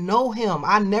I didn't know him.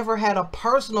 I never had a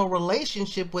personal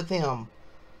relationship with him.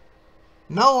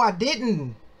 No, I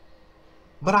didn't.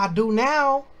 But I do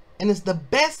now. And it's the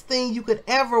best thing you could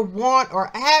ever want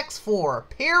or ask for.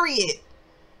 Period.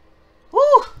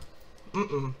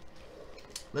 Woo.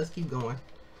 Let's keep going.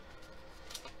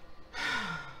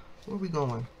 Where are we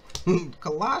going?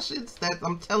 Colossians. That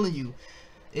I'm telling you,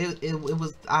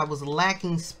 I was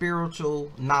lacking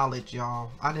spiritual knowledge,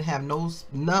 y'all. I didn't have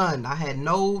none. I had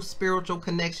no spiritual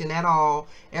connection at all.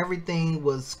 Everything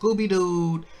was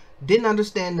Scooby-Doo. Didn't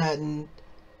understand nothing.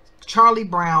 Charlie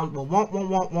Brown, well,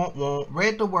 want.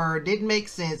 Read the word, didn't make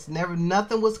sense.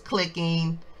 Nothing was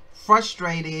clicking.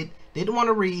 Frustrated. Didn't want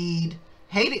to read.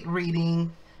 Hated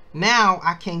reading. Now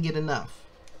I can't get enough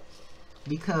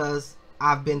because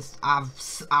I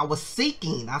was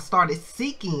seeking. I started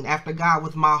seeking after God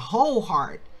with my whole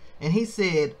heart, and He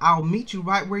said, "I'll meet you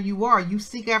right where you are. You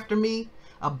seek after me,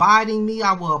 Abide in me,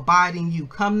 I will abide in you.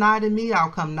 Come nigh to me, I'll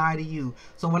come nigh to you.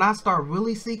 So when I start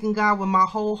really seeking God with my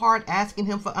whole heart, asking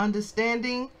him for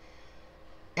understanding,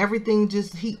 everything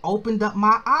just, he opened up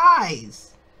my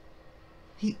eyes.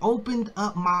 He opened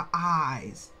up my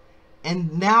eyes.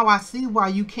 And now I see why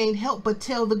you can't help but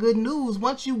tell the good news.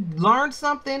 Once you learn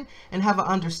something and have an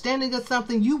understanding of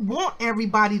something, you want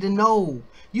everybody to know.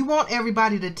 You want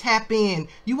everybody to tap in.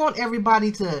 You want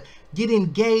everybody to get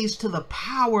engaged to the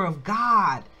power of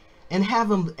God and have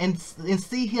him and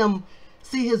see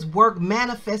his work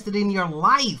manifested in your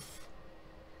life.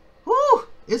 Whew,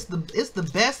 it's the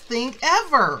best thing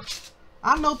ever.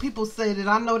 I know people say that.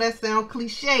 I know that sounds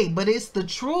cliche, but it's the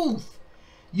truth.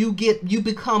 You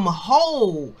become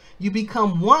whole. You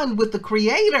become one with the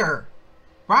Creator,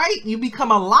 right? You become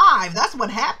alive. That's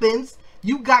what happens.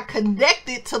 You got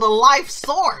connected to the life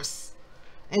source,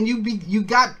 and you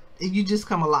just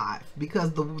come alive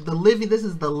because this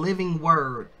is the living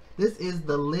word. This is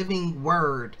the living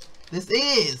word.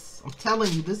 I'm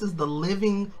telling you, this is the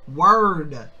living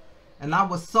word. And I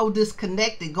was so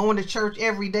disconnected, going to church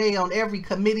every day on every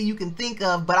committee you can think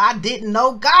of, but I didn't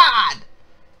know God.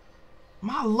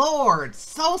 My Lord,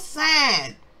 so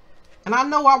sad. And I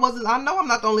know I'm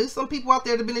not the only. There's some people out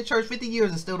there that have been in church 50 years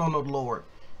and still don't know the Lord.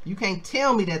 You can't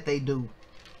tell me that they do.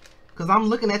 Because I'm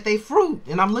looking at their fruit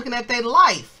and I'm looking at their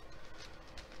life.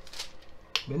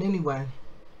 But anyway,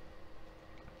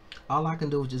 all I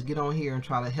can do is just get on here and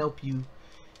try to help you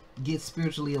get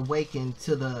spiritually awakened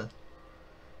to the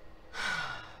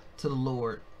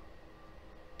Lord.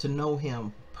 To know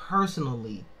him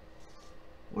personally.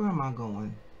 Where am I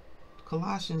going?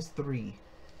 Colossians 3.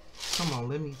 Come on,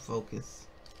 let me focus.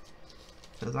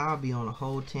 Because I'll be on a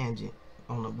whole tangent.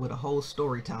 With a whole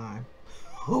story time.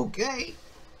 Okay.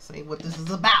 Say what this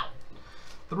is about.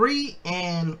 3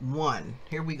 and 1.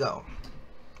 Here we go.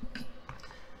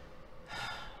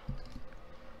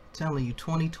 Telling you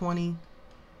 2020.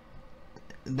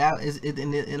 That is it,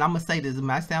 and I'm gonna say this. It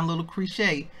might sound a little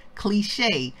cliche,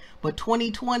 but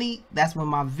 2020, that's when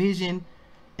my vision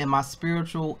and my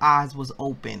spiritual eyes was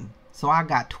open. So I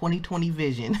got 2020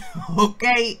 vision,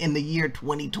 okay, in the year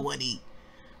 2020.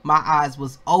 My eyes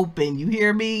was open, you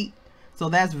hear me? So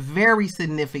that's very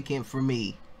significant for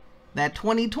me. That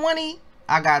 2020,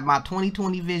 I got my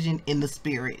 2020 vision in the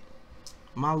spirit.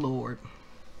 My Lord.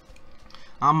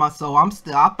 I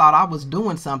thought I was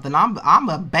doing something. I'm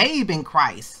a babe in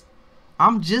Christ.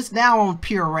 I'm just now on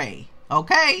puree,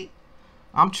 okay?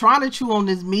 I'm trying to chew on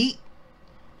this meat.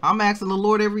 I'm asking the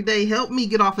Lord every day, help me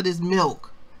get off of this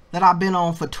milk that I've been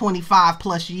on for 25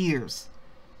 plus years.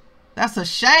 That's a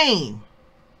shame.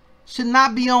 Should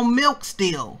not be on milk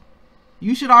still.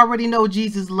 You should already know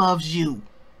Jesus loves you.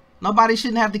 Nobody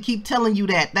shouldn't have to keep telling you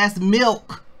that. That's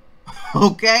milk.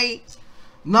 Okay?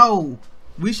 No.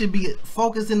 We should be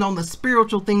focusing on the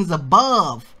spiritual things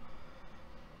above.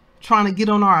 Trying to get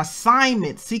on our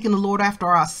assignment. Seeking the Lord after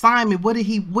our assignment. What did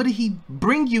he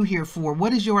bring you here for?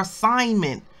 What is your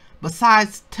assignment?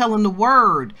 Besides telling the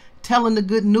word. Telling the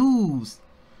good news.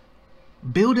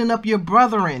 Building up your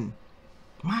brethren.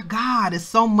 My God, it's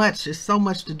so much. It's so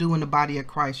much to do in the body of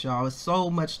Christ, y'all. It's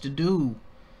so much to do.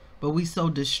 But we so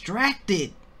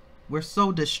distracted. We're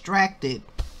so distracted.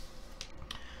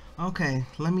 Okay,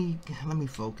 let me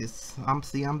focus.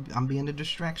 I'm being a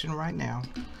distraction right now.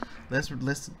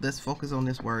 Let's focus on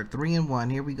this word. 3 and 1.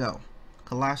 Here we go.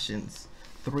 Colossians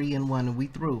 3 and 1. And we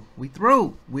through.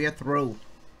 We are through.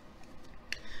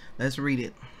 Let's read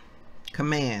it.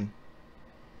 Command.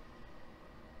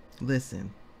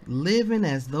 Listen. Living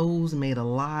as those made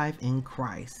alive in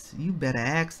Christ. You better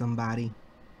ask somebody.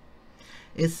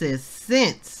 It says,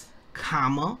 since,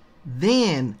 comma,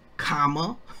 then,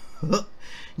 comma,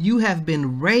 you have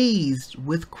been raised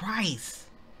with Christ.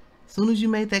 As soon as you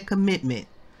made that commitment,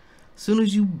 as soon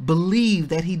as you believe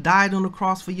that he died on the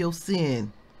cross for your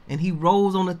sin and he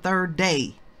rose on the 3rd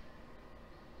day,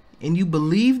 and you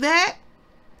believe that,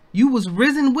 you was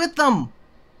risen with him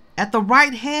at the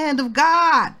right hand of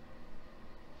God.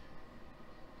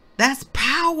 That's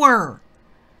power.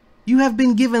 You have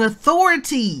been given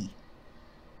authority.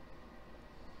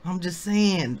 I'm just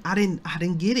saying, I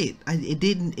didn't get it. It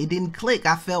didn't click.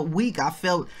 I felt weak. I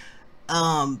felt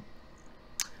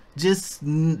just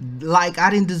like I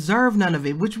didn't deserve none of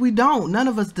it, which we don't. None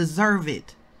of us deserve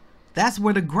it. That's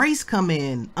where the grace come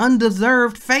in.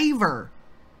 Undeserved favor.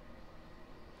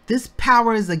 This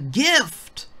power is a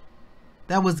gift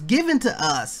that was given to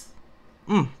us.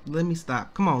 Let me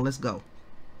stop. Come on, let's go.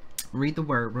 Read the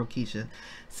word, RoceeshaMuhammad.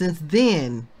 Since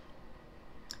then,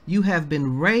 you have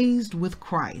been raised with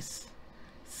Christ.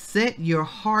 Set your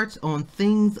hearts on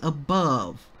things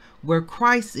above, where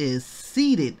Christ is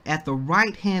seated at the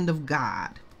right hand of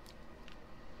God.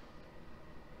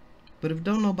 But if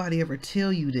don't nobody ever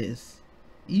tell you this,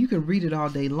 you can read it all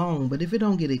day long, but if it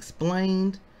don't get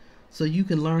explained so you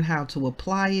can learn how to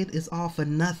apply it, it's all for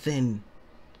nothing.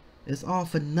 It's all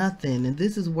for nothing. And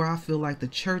this is where I feel like the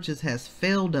churches has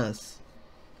failed us.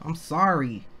 I'm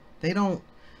sorry. They don't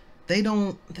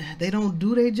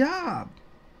do their job.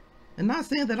 And not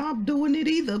saying that I'm doing it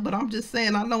either, but I'm just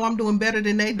saying I know I'm doing better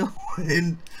than they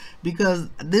doing because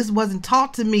this wasn't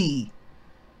taught to me.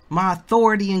 My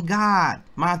authority in God,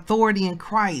 my authority in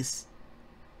Christ.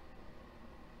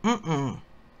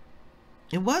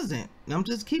 It wasn't. I'm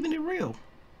just keeping it real.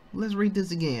 Let's read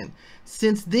this again.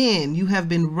 Since then you have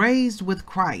been raised with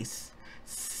Christ.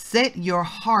 Set your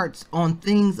hearts on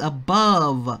things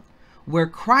above, where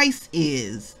Christ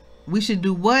is. We should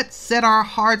do what? Set our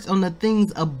hearts on the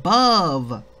things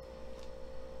above,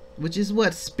 which is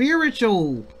what?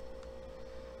 Spiritual.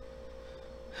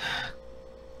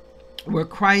 Where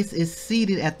Christ is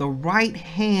seated at the right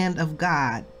hand of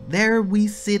God. There we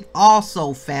sit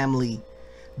also, family.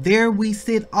 There we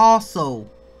sit also,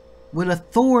 with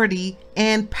authority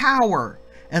and power,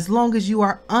 as long as you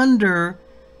are under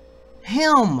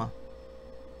him.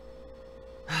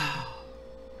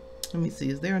 Let me see.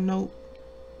 Is there a note?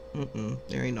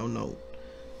 There ain't no note.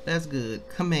 That's good.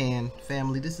 Command,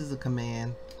 family. This is a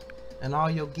command. And all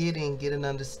you're getting, get an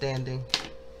understanding.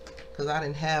 Because I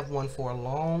didn't have one for a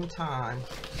long time.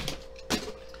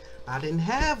 I didn't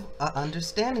have an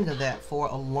understanding of that for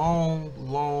a long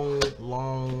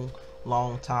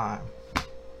time.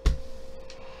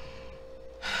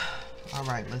 All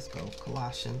right, let's go.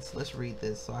 Colossians. Let's read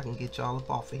this so I can get y'all up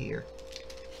off of here.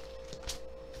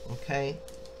 Okay.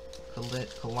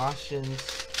 Colossians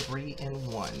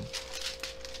 3:1.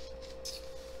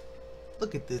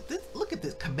 Look at this. Look at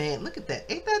this command. Look at that.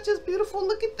 Ain't that just beautiful?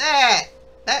 Look at that.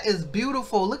 That is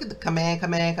beautiful. Look at the command. I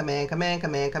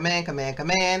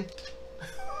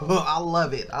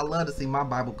love it. I love to see my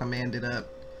Bible commanded up.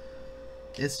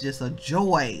 It's just a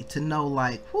joy to know,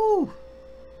 like, whoo.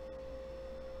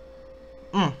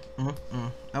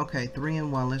 Okay,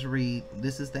 3:1. Let's read.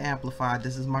 This is the Amplified.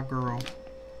 This is my girl.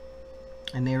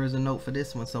 And there is a note for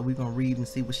this one, so we're going to read and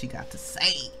see what she got to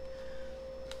say.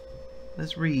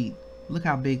 Let's read. Look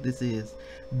how big this is.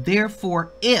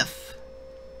 Therefore, if,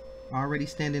 already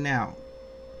standing out,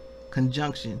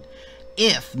 conjunction.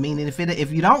 If, meaning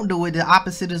if you don't do it, the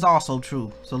opposite is also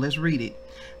true. So let's read it.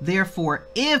 Therefore,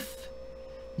 if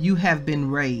you have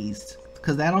been raised,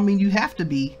 because that don't mean you have to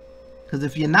be, because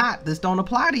if you're not, this don't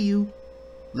apply to you.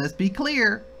 Let's be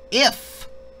clear. If,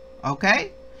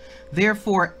 okay?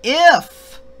 Therefore,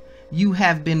 if you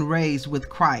have been raised with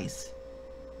Christ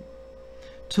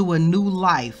to a new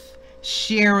life,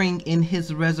 sharing in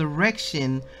his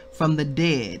resurrection from the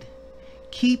dead,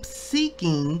 keep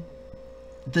seeking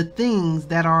the things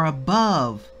that are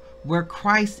above, where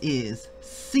Christ is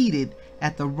seated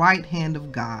at the right hand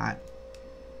of God.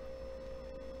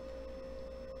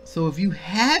 So if you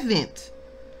haven't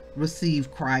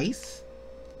received Christ,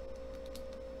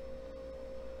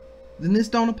 then this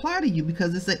don't apply to you,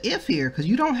 because it's an if here, because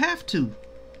you don't have to.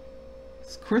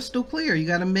 It's crystal clear. You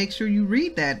got to make sure you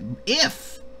read that.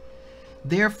 If.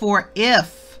 Therefore,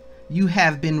 if you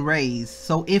have been raised.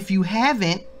 So if you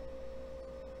haven't,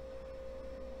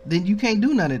 then you can't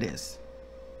do none of this.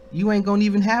 You ain't gonna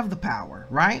even have the power,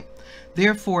 right?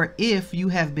 Therefore, if you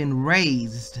have been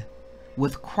raised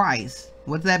with Christ,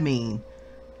 what does that mean?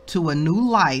 To a new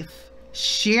life,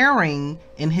 sharing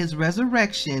in his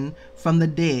resurrection from the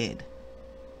dead.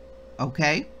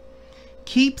 Okay?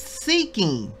 Keep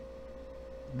seeking.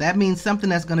 That means something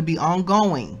that's going to be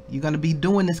ongoing. You're going to be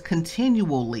doing this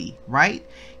continually, right?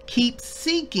 Keep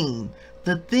seeking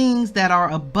the things that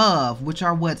are above, which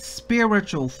are what?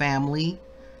 Spiritual, family.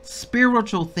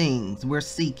 Spiritual things we're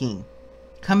seeking.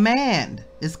 Command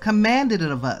is commanded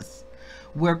of us,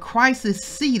 where Christ is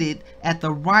seated at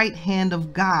the right hand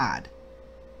of God.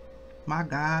 My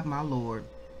God, my Lord.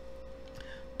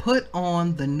 Put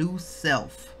on the new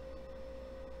self.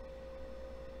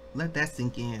 Let that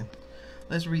sink in.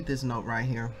 Let's read this note right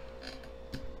here.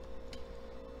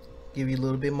 Give you a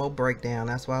little bit more breakdown.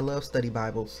 That's why I love study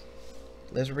Bibles.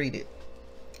 Let's read it.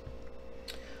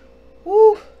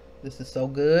 Woo! This is so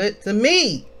good to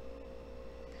me.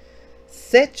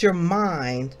 Set your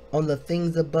mind on the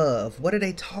things above. What are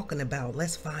they talking about?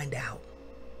 Let's find out.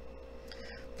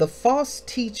 The false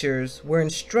teachers were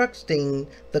instructing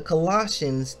the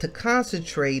Colossians to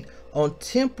concentrate on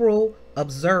temporal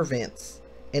observance.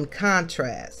 In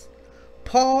contrast,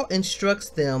 Paul instructs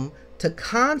them to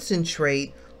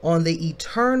concentrate on the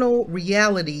eternal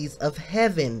realities of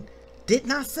heaven.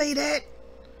 Didn't I say that?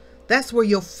 That's where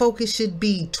your focus should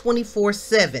be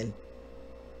 24/7.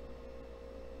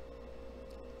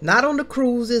 Not on the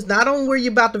cruises, not on where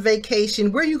you're about to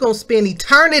vacation, where you going to spend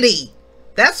eternity.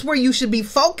 That's where you should be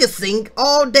focusing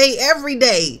all day, every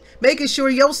day, making sure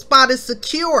your spot is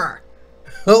secure.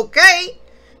 Okay?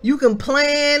 You can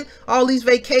plan all these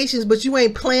vacations, but you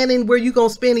ain't planning where you going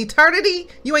to spend eternity.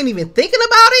 You ain't even thinking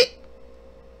about it.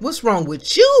 What's wrong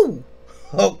with you?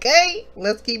 Okay,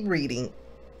 let's keep reading.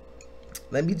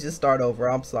 Let me just start over.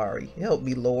 I'm sorry. Help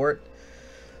me, Lord.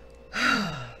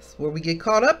 That's where we get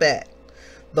caught up at.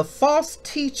 The false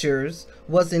teachers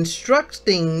was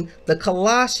instructing the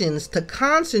Colossians to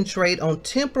concentrate on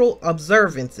temporal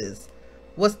observances.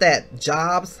 What's that?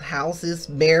 Jobs, houses,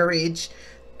 marriage,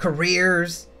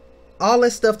 careers, all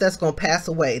that stuff that's going to pass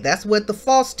away. That's what the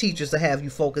false teachers will have you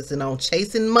focusing on,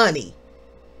 chasing money.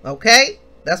 Okay?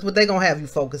 That's what they're going to have you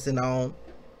focusing on.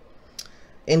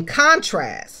 In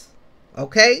contrast,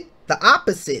 okay, the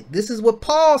opposite. This is what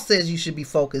Paul says you should be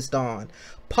focused on.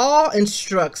 Paul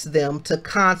instructs them to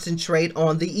concentrate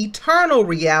on the eternal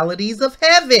realities of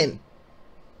heaven.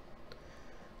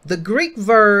 The Greek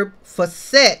verb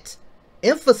facet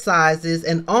emphasizes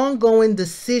an ongoing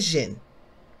decision.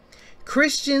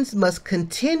 Christians must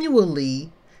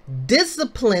continually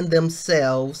discipline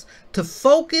themselves to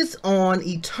focus on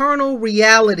eternal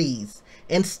realities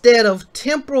instead of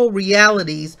temporal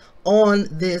realities on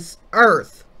this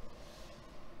earth.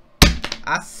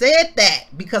 I said that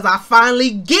because I finally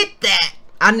get that.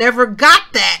 I never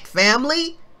got that,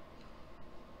 family.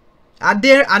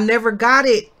 I never got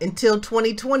it until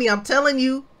 2020, I'm telling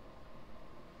you.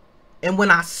 And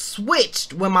when I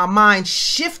switched, when my mind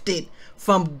shifted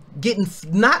from getting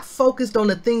not focused on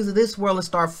the things of this world and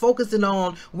start focusing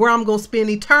on where I'm going to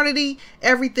spend eternity,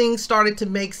 everything started to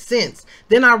make sense.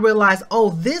 Then I realized,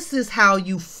 oh, this is how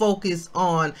you focus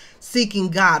on seeking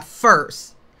God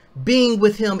first. Being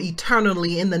with him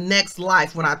eternally in the next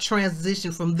life. When I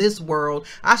transition from this world,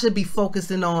 I should be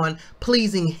focusing on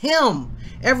pleasing him.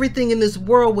 Everything in this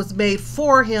world was made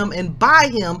for him and by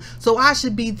him, so I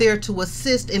should be there to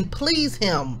assist and please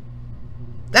him.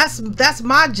 That's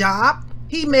my job.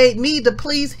 He made me to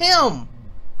please him,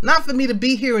 not for me to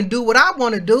be here and do what I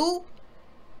want to do.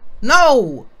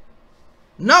 No.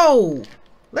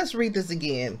 Let's read this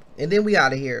again and then we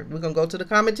out of here. We're gonna go to the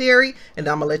commentary and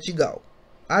I'm gonna let you go.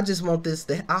 I just want this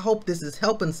to, I hope this is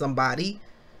helping somebody.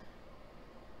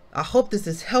 I hope this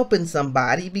is helping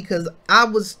somebody because I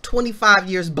was 25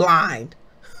 years blind.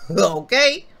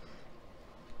 Okay?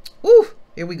 Woo,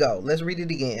 here we go. Let's read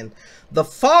it again. The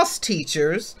false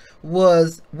teachers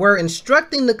were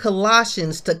instructing the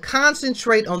Colossians to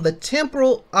concentrate on the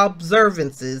temporal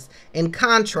observances. In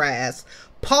contrast,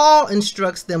 Paul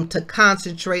instructs them to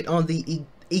concentrate on the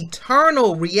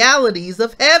eternal realities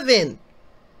of heaven.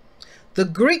 The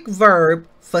Greek verb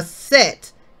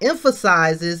facet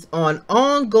emphasizes on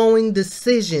ongoing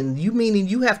decision. You meaning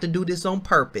you have to do this on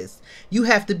purpose. You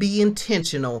have to be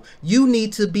intentional. You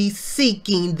need to be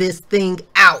seeking this thing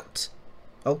out.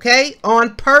 Okay?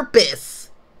 On purpose.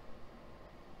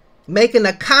 Making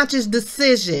a conscious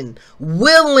decision.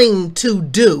 Willing to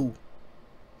do.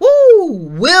 Woo!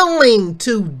 Willing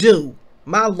to do.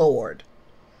 My Lord.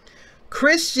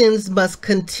 Christians must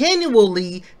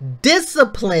continually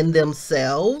discipline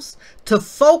themselves to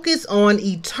focus on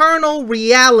eternal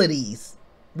realities.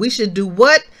 We should do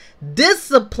what?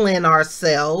 Discipline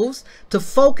ourselves to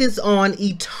focus on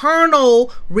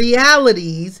eternal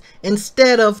realities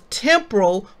instead of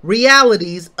temporal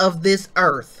realities of this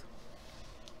earth.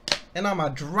 And I'm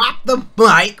going to drop the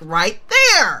mic right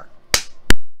there.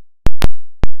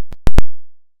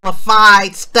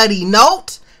 Qualified study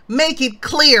note. Make it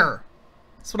clear.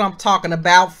 That's what I'm talking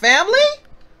about, family.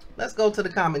 Let's go to the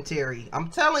commentary. I'm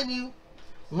telling you,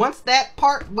 once that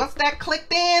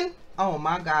clicked in, oh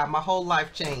my God, my whole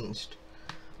life changed.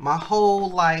 My whole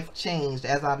life changed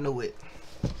as I knew it.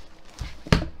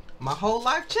 My whole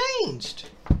life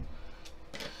changed.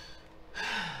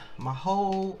 My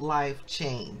whole life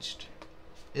changed.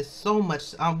 It's so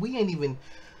much.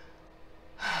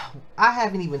 I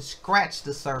haven't even scratched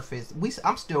the surface.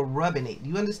 I'm still rubbing it.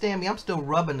 You understand me? I'm still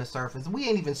rubbing the surface. We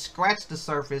ain't even scratched the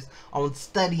surface on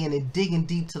studying and digging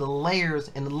deep to the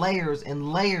layers and layers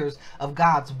and layers of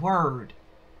God's word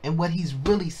and what he's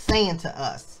really saying to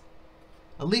us.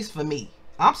 At least for me.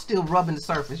 I'm still rubbing the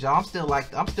surface, y'all.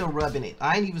 I'm still rubbing it.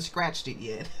 I ain't even scratched it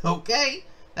yet. Okay?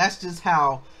 That's just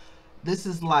how this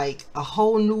is, like a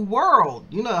whole new world.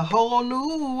 You know, a whole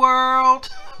new world.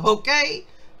 Okay?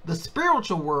 The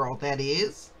spiritual world, that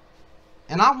is.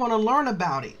 And I want to learn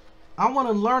about it. I want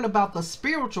to learn about the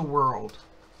spiritual world.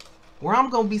 where I'm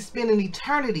going to be spending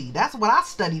eternity. That's what I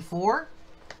study for.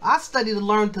 I study to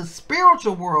learn the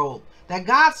spiritual world that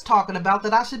God's talking about,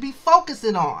 that I should be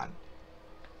focusing on.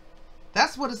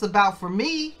 That's what it's about for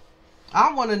me.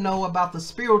 I want to know about the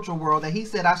spiritual world that he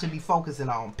said I should be focusing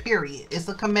on, period. It's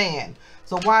a command.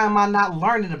 So why am I not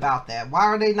learning about that? Why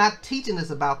are they not teaching us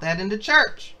about that in the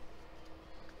church?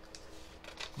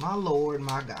 My Lord,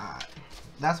 my God.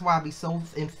 That's why I be so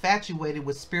infatuated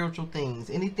with spiritual things.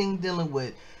 Anything dealing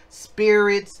with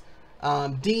spirits,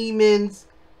 demons,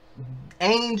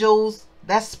 angels,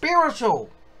 that's spiritual.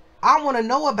 I want to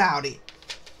know about it.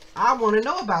 I want to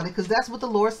know about it because that's what the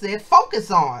Lord said focus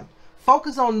on.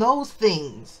 Focus on those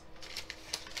things.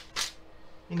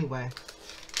 Anyway,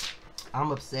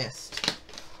 I'm obsessed.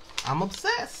 I'm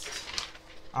obsessed.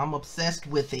 I'm obsessed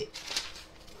with it.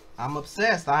 I'm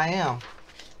obsessed. I am.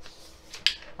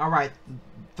 All right.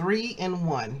 3 and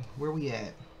 1. Where we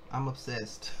at? I'm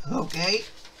obsessed. Okay.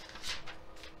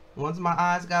 Once my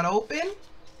eyes got open,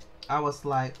 I was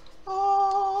like,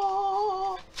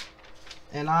 oh.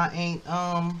 And I ain't,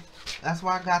 that's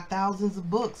why I got thousands of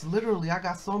books. Literally, I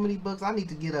got so many books. I need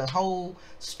to get a whole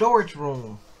storage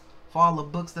room for all the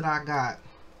books that I got.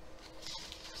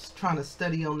 Just trying to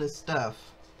study on this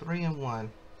stuff. 3 and 1.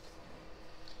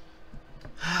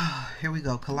 Here we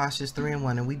go. Colossians 3 and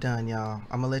 1. And we done, y'all.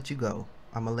 I'm going to let you go.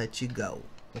 I'm going to let you go.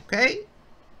 Okay?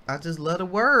 I just love the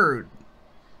word.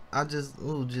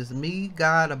 Just me,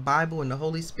 God, a Bible, and the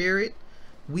Holy Spirit.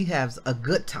 We have a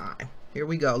good time. Here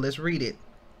we go. Let's read it.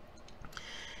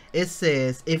 It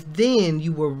says, if then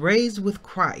you were raised with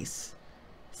Christ,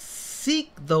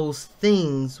 seek those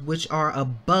things which are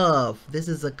above. This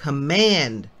is a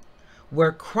command.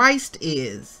 Where Christ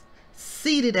is,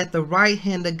 seated at the right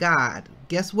hand of God.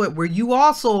 Guess what? Where you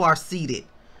also are seated.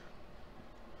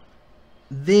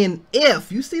 Then if,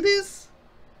 you see this?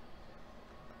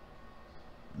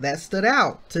 That stood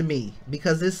out to me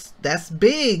because that's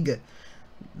big.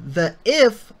 The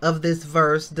if of this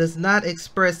verse does not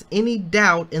express any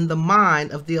doubt in the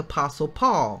mind of the Apostle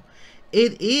Paul.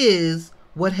 It is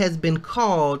what has been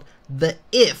called the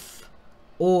if,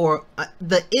 or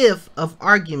the if of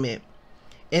argument,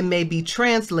 and may be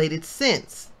translated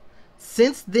since.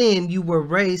 Since then you were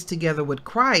raised together with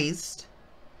Christ,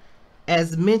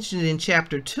 as mentioned in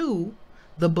chapter 2,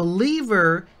 the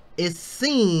believer is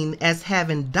seen as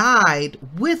having died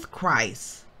with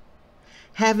Christ,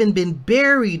 having been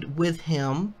buried with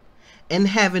him, and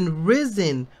having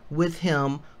risen with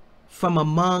him from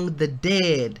among the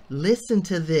dead. Listen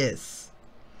to this.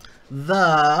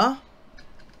 This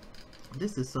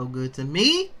is so good to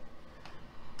me.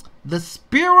 The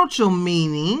spiritual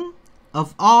meaning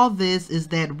of all this is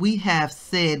that we have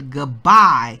said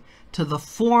goodbye to the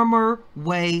former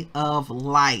way of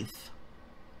life.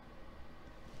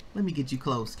 Let me get you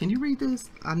close. Can you read this?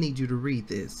 I need you to read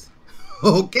this.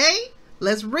 Okay?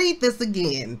 Let's read this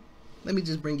again. Let me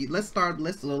just bring you. Let's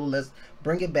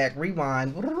bring it back.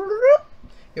 Rewind.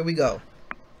 Here we go.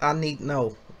 I need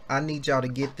y'all to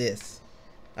get this.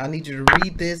 I need you to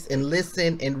read this and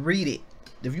listen and read it.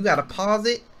 If you gotta pause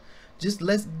it,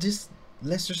 let's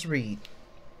just read.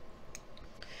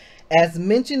 As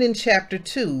mentioned in chapter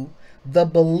 2, the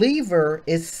believer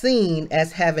is seen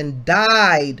as having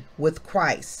died with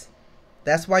Christ.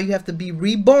 That's why you have to be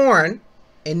reborn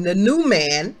in the new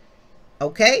man.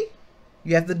 Okay?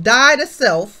 You have to die to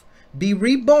self, be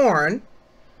reborn.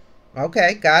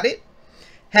 Okay, got it?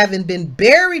 Having been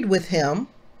buried with him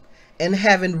and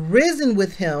having risen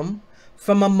with him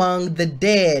from among the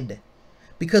dead.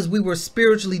 Because we were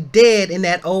spiritually dead in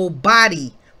that old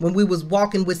body when we was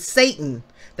walking with Satan.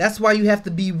 That's why you have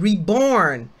to be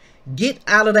reborn. Get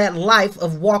out of that life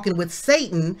of walking with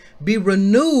Satan. Be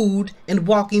renewed and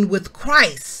walking with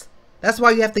Christ. That's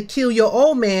why you have to kill your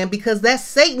old man, because that's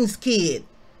Satan's kid.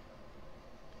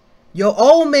 Your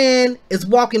old man is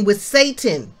walking with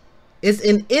Satan. It's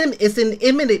an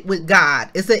enemy with God.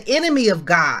 It's an enemy of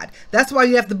God. That's why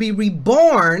you have to be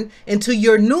reborn into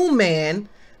your new man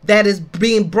that is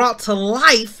being brought to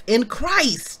life in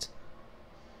Christ.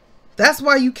 That's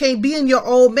why you can't be in your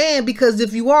old man, because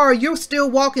if you are, you're still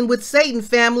walking with Satan,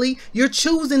 family. You're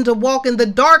choosing to walk in the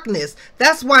darkness.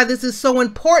 That's why this is so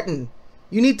important.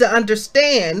 You need to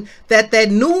understand that that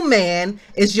new man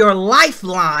is your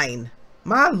lifeline.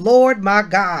 My Lord, my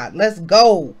God, let's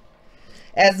go.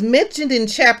 As mentioned in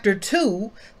chapter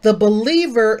 2, the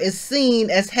believer is seen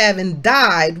as having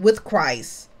died with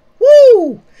Christ.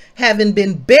 Woo! Having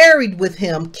been buried with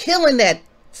him, killing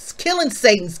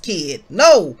Satan's kid.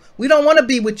 No, we don't want to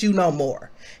be with you no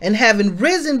more. And having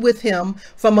risen with him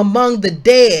from among the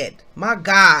dead. My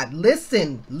God,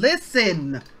 listen.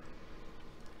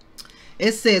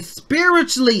 It says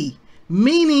spiritually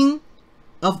Meaning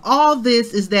of all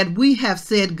this is that we have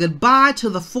said goodbye to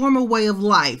the former way of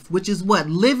life, which is what?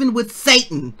 Living with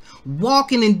Satan,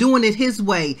 walking and doing it his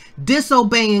way,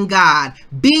 disobeying God,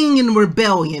 being in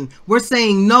rebellion. We're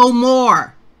saying no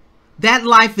more. That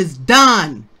life is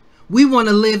done. We want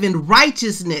to live in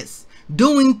righteousness,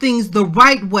 doing things the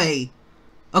right way,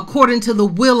 according to the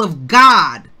will of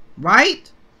God, right?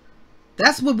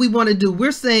 That's what we want to do.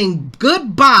 We're saying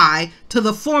goodbye to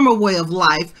the former way of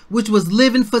life, which was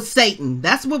living for Satan.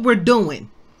 That's what we're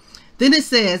doing. Then it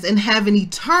says, and have an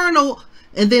eternal,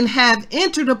 and then have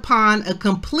entered upon a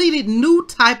completed new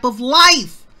type of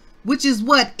life, which is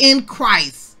what? In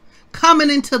Christ,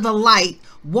 coming into the light,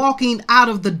 walking out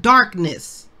of the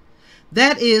darkness.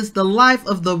 That is the life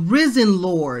of the risen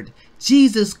Lord,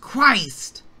 Jesus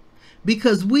Christ.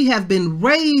 Because we have been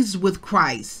raised with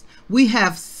Christ. We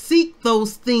have seek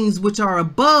those things which are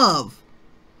above.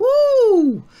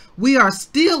 Woo! We are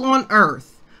still on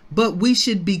earth, but we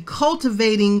should be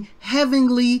cultivating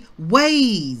heavenly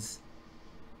ways.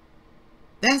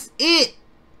 That's it.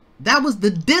 That was the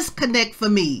disconnect for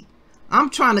me. I'm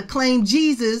trying to claim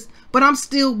Jesus, but I'm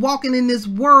still walking in this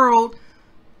world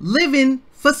living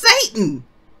for Satan.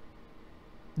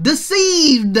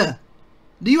 Deceived.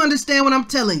 Do you understand what I'm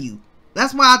telling you?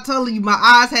 That's why I told you my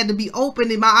eyes had to be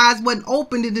opened, and my eyes wasn't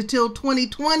opened until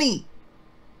 2020.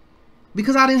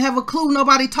 Because I didn't have a clue.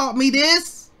 Nobody taught me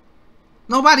this.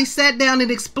 Nobody sat down and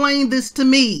explained this to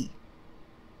me.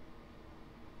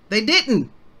 They didn't.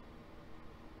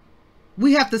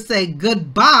 We have to say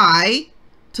goodbye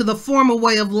to the former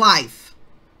way of life.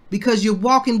 Because you're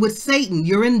walking with Satan.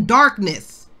 You're in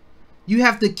darkness. You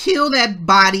have to kill that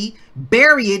body,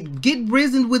 bury it, get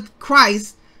risen with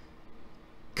Christ,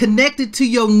 connected to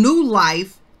your new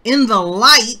life in the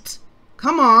light.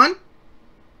 Come on.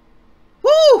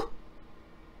 Woo!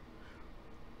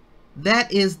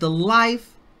 That is the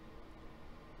life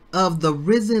of the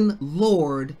risen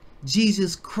Lord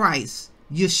Jesus Christ,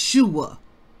 Yeshua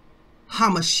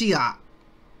HaMashiach.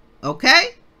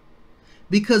 Okay?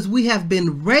 Because we have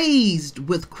been raised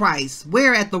with Christ.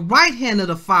 We're at the right hand of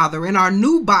the Father in our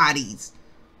new bodies.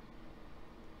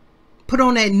 Put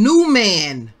on that new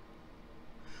man.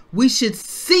 We should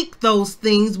seek those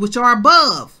things which are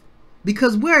above,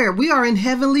 because we are in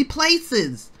heavenly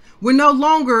places. We're no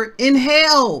longer in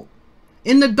hell,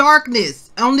 in the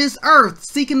darkness on this earth,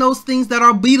 seeking those things that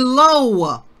are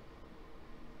below.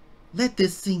 Let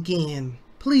this sink in.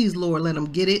 Please, Lord, let them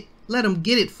get it. Let them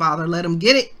get it, Father. Let them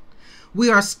get it. We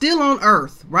are still on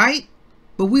earth, right?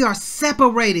 But we are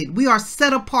separated. We are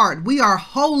set apart. We are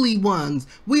holy ones.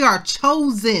 We are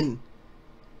chosen.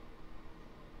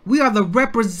 We are the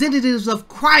representatives of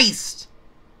Christ.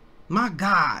 My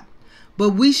God.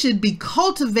 But we should be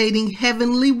cultivating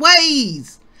heavenly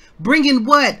ways. Bringing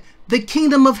what? The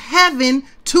kingdom of heaven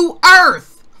to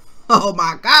earth. Oh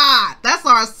my God. That's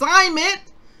our assignment.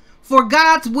 For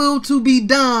God's will to be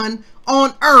done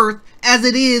on earth as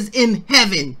it is in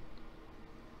heaven.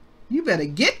 You better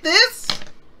get this.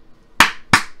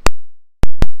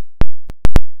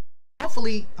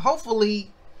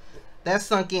 Hopefully that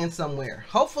sunk in somewhere.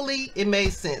 Hopefully it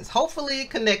made sense. Hopefully it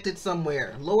connected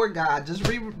somewhere. Lord God, just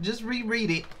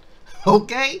reread it.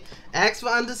 Okay? Ask for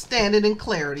understanding and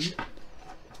clarity.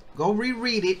 Go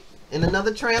reread it in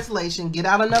another translation. Get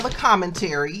out another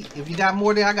commentary. If you got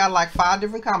more than I got like 5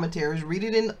 different commentaries, read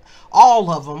it in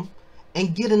all of them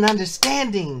and get an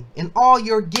understanding. In all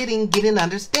you're getting, get an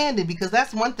understanding, because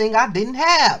that's one thing I didn't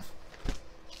have.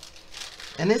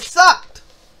 And it sucked.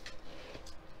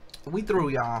 We through,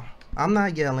 y'all. I'm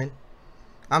not yelling.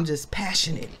 I'm just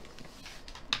passionate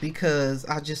because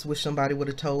I just wish somebody would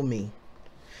have told me.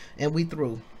 And we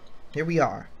through. Here we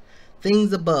are.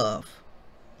 Things above.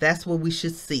 That's what we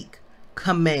should seek.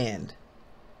 Command.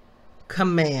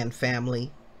 Command,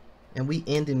 family. And we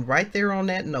ending right there on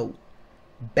that note.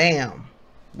 Bam.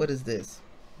 What is this?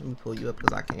 Let me pull you up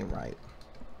because I can't write.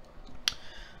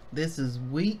 This is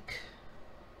week.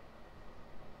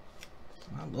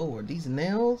 My Lord, these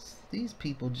nails, these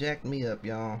people jacked me up,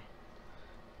 y'all.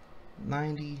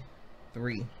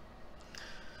 93.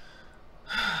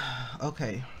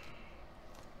 Okay.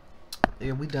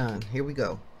 Here we done. Here we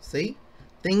go. See?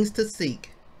 Things to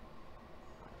seek.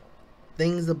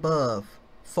 Things above.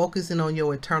 Focusing on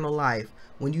your eternal life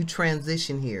when you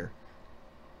transition here.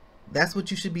 That's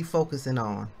what you should be focusing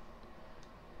on.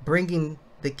 Bringing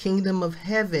the kingdom of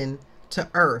heaven to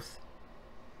earth.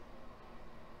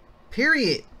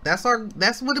 Period. That's what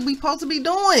we supposed to be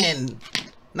doing.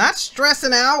 Not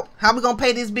stressing out. How we gonna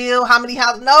pay this bill? How many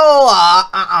houses? No.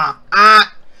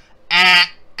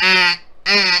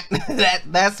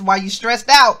 That's why you stressed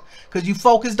out. Because you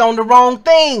focused on the wrong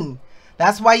thing.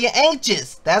 That's why you're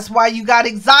anxious. That's why you got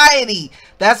anxiety.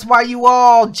 That's why you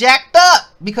all jacked up,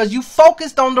 because you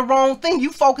focused on the wrong thing.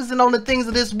 You focusing on the things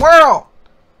of this world.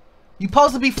 You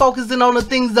supposed to be focusing on the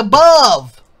things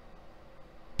above.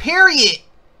 Period.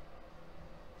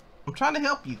 I'm trying to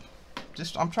help you.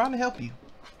 I'm trying to help you.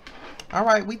 All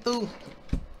right, we through.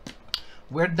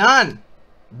 We're done.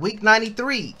 Week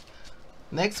 93.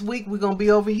 Next week we're gonna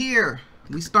be over here.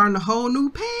 We starting a whole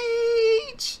new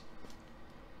page.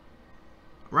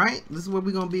 Right? This is where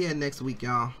we're gonna be at next week,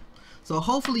 y'all. So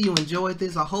hopefully you enjoyed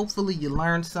this, or hopefully you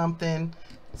learned something.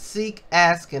 Seek,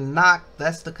 ask, and knock.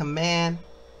 That's the command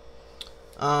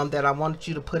that I wanted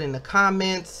you to put in the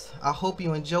comments. I hope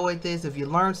you enjoyed this. If you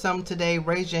learned something today,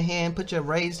 raise your hand. Put your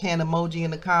raised hand emoji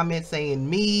in the comments saying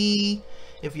me.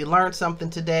 If you learned something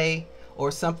today,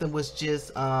 or something was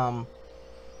just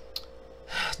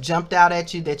jumped out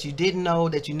at you that you didn't know,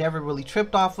 that you never really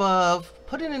tripped off of,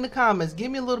 put it in the comments. Give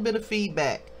me a little bit of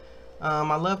feedback.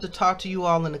 I love to talk to you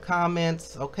all in the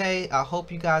comments. Okay, I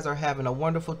hope you guys are having a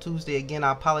wonderful Tuesday. Again,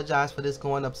 I apologize for this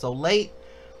going up so late.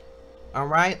 All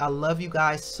right, I love you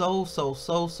guys so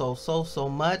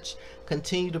much.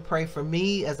 Continue to pray for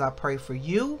me as I pray for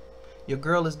you. Your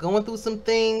girl is going through some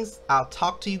things. I'll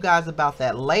talk to you guys about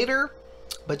that later,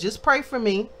 but just pray for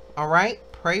me. All right,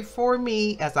 pray for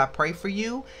me as I pray for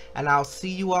you, and I'll see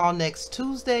you all next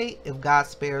Tuesday if God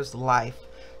spares life.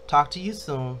 Talk to you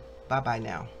soon. Bye bye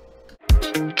now.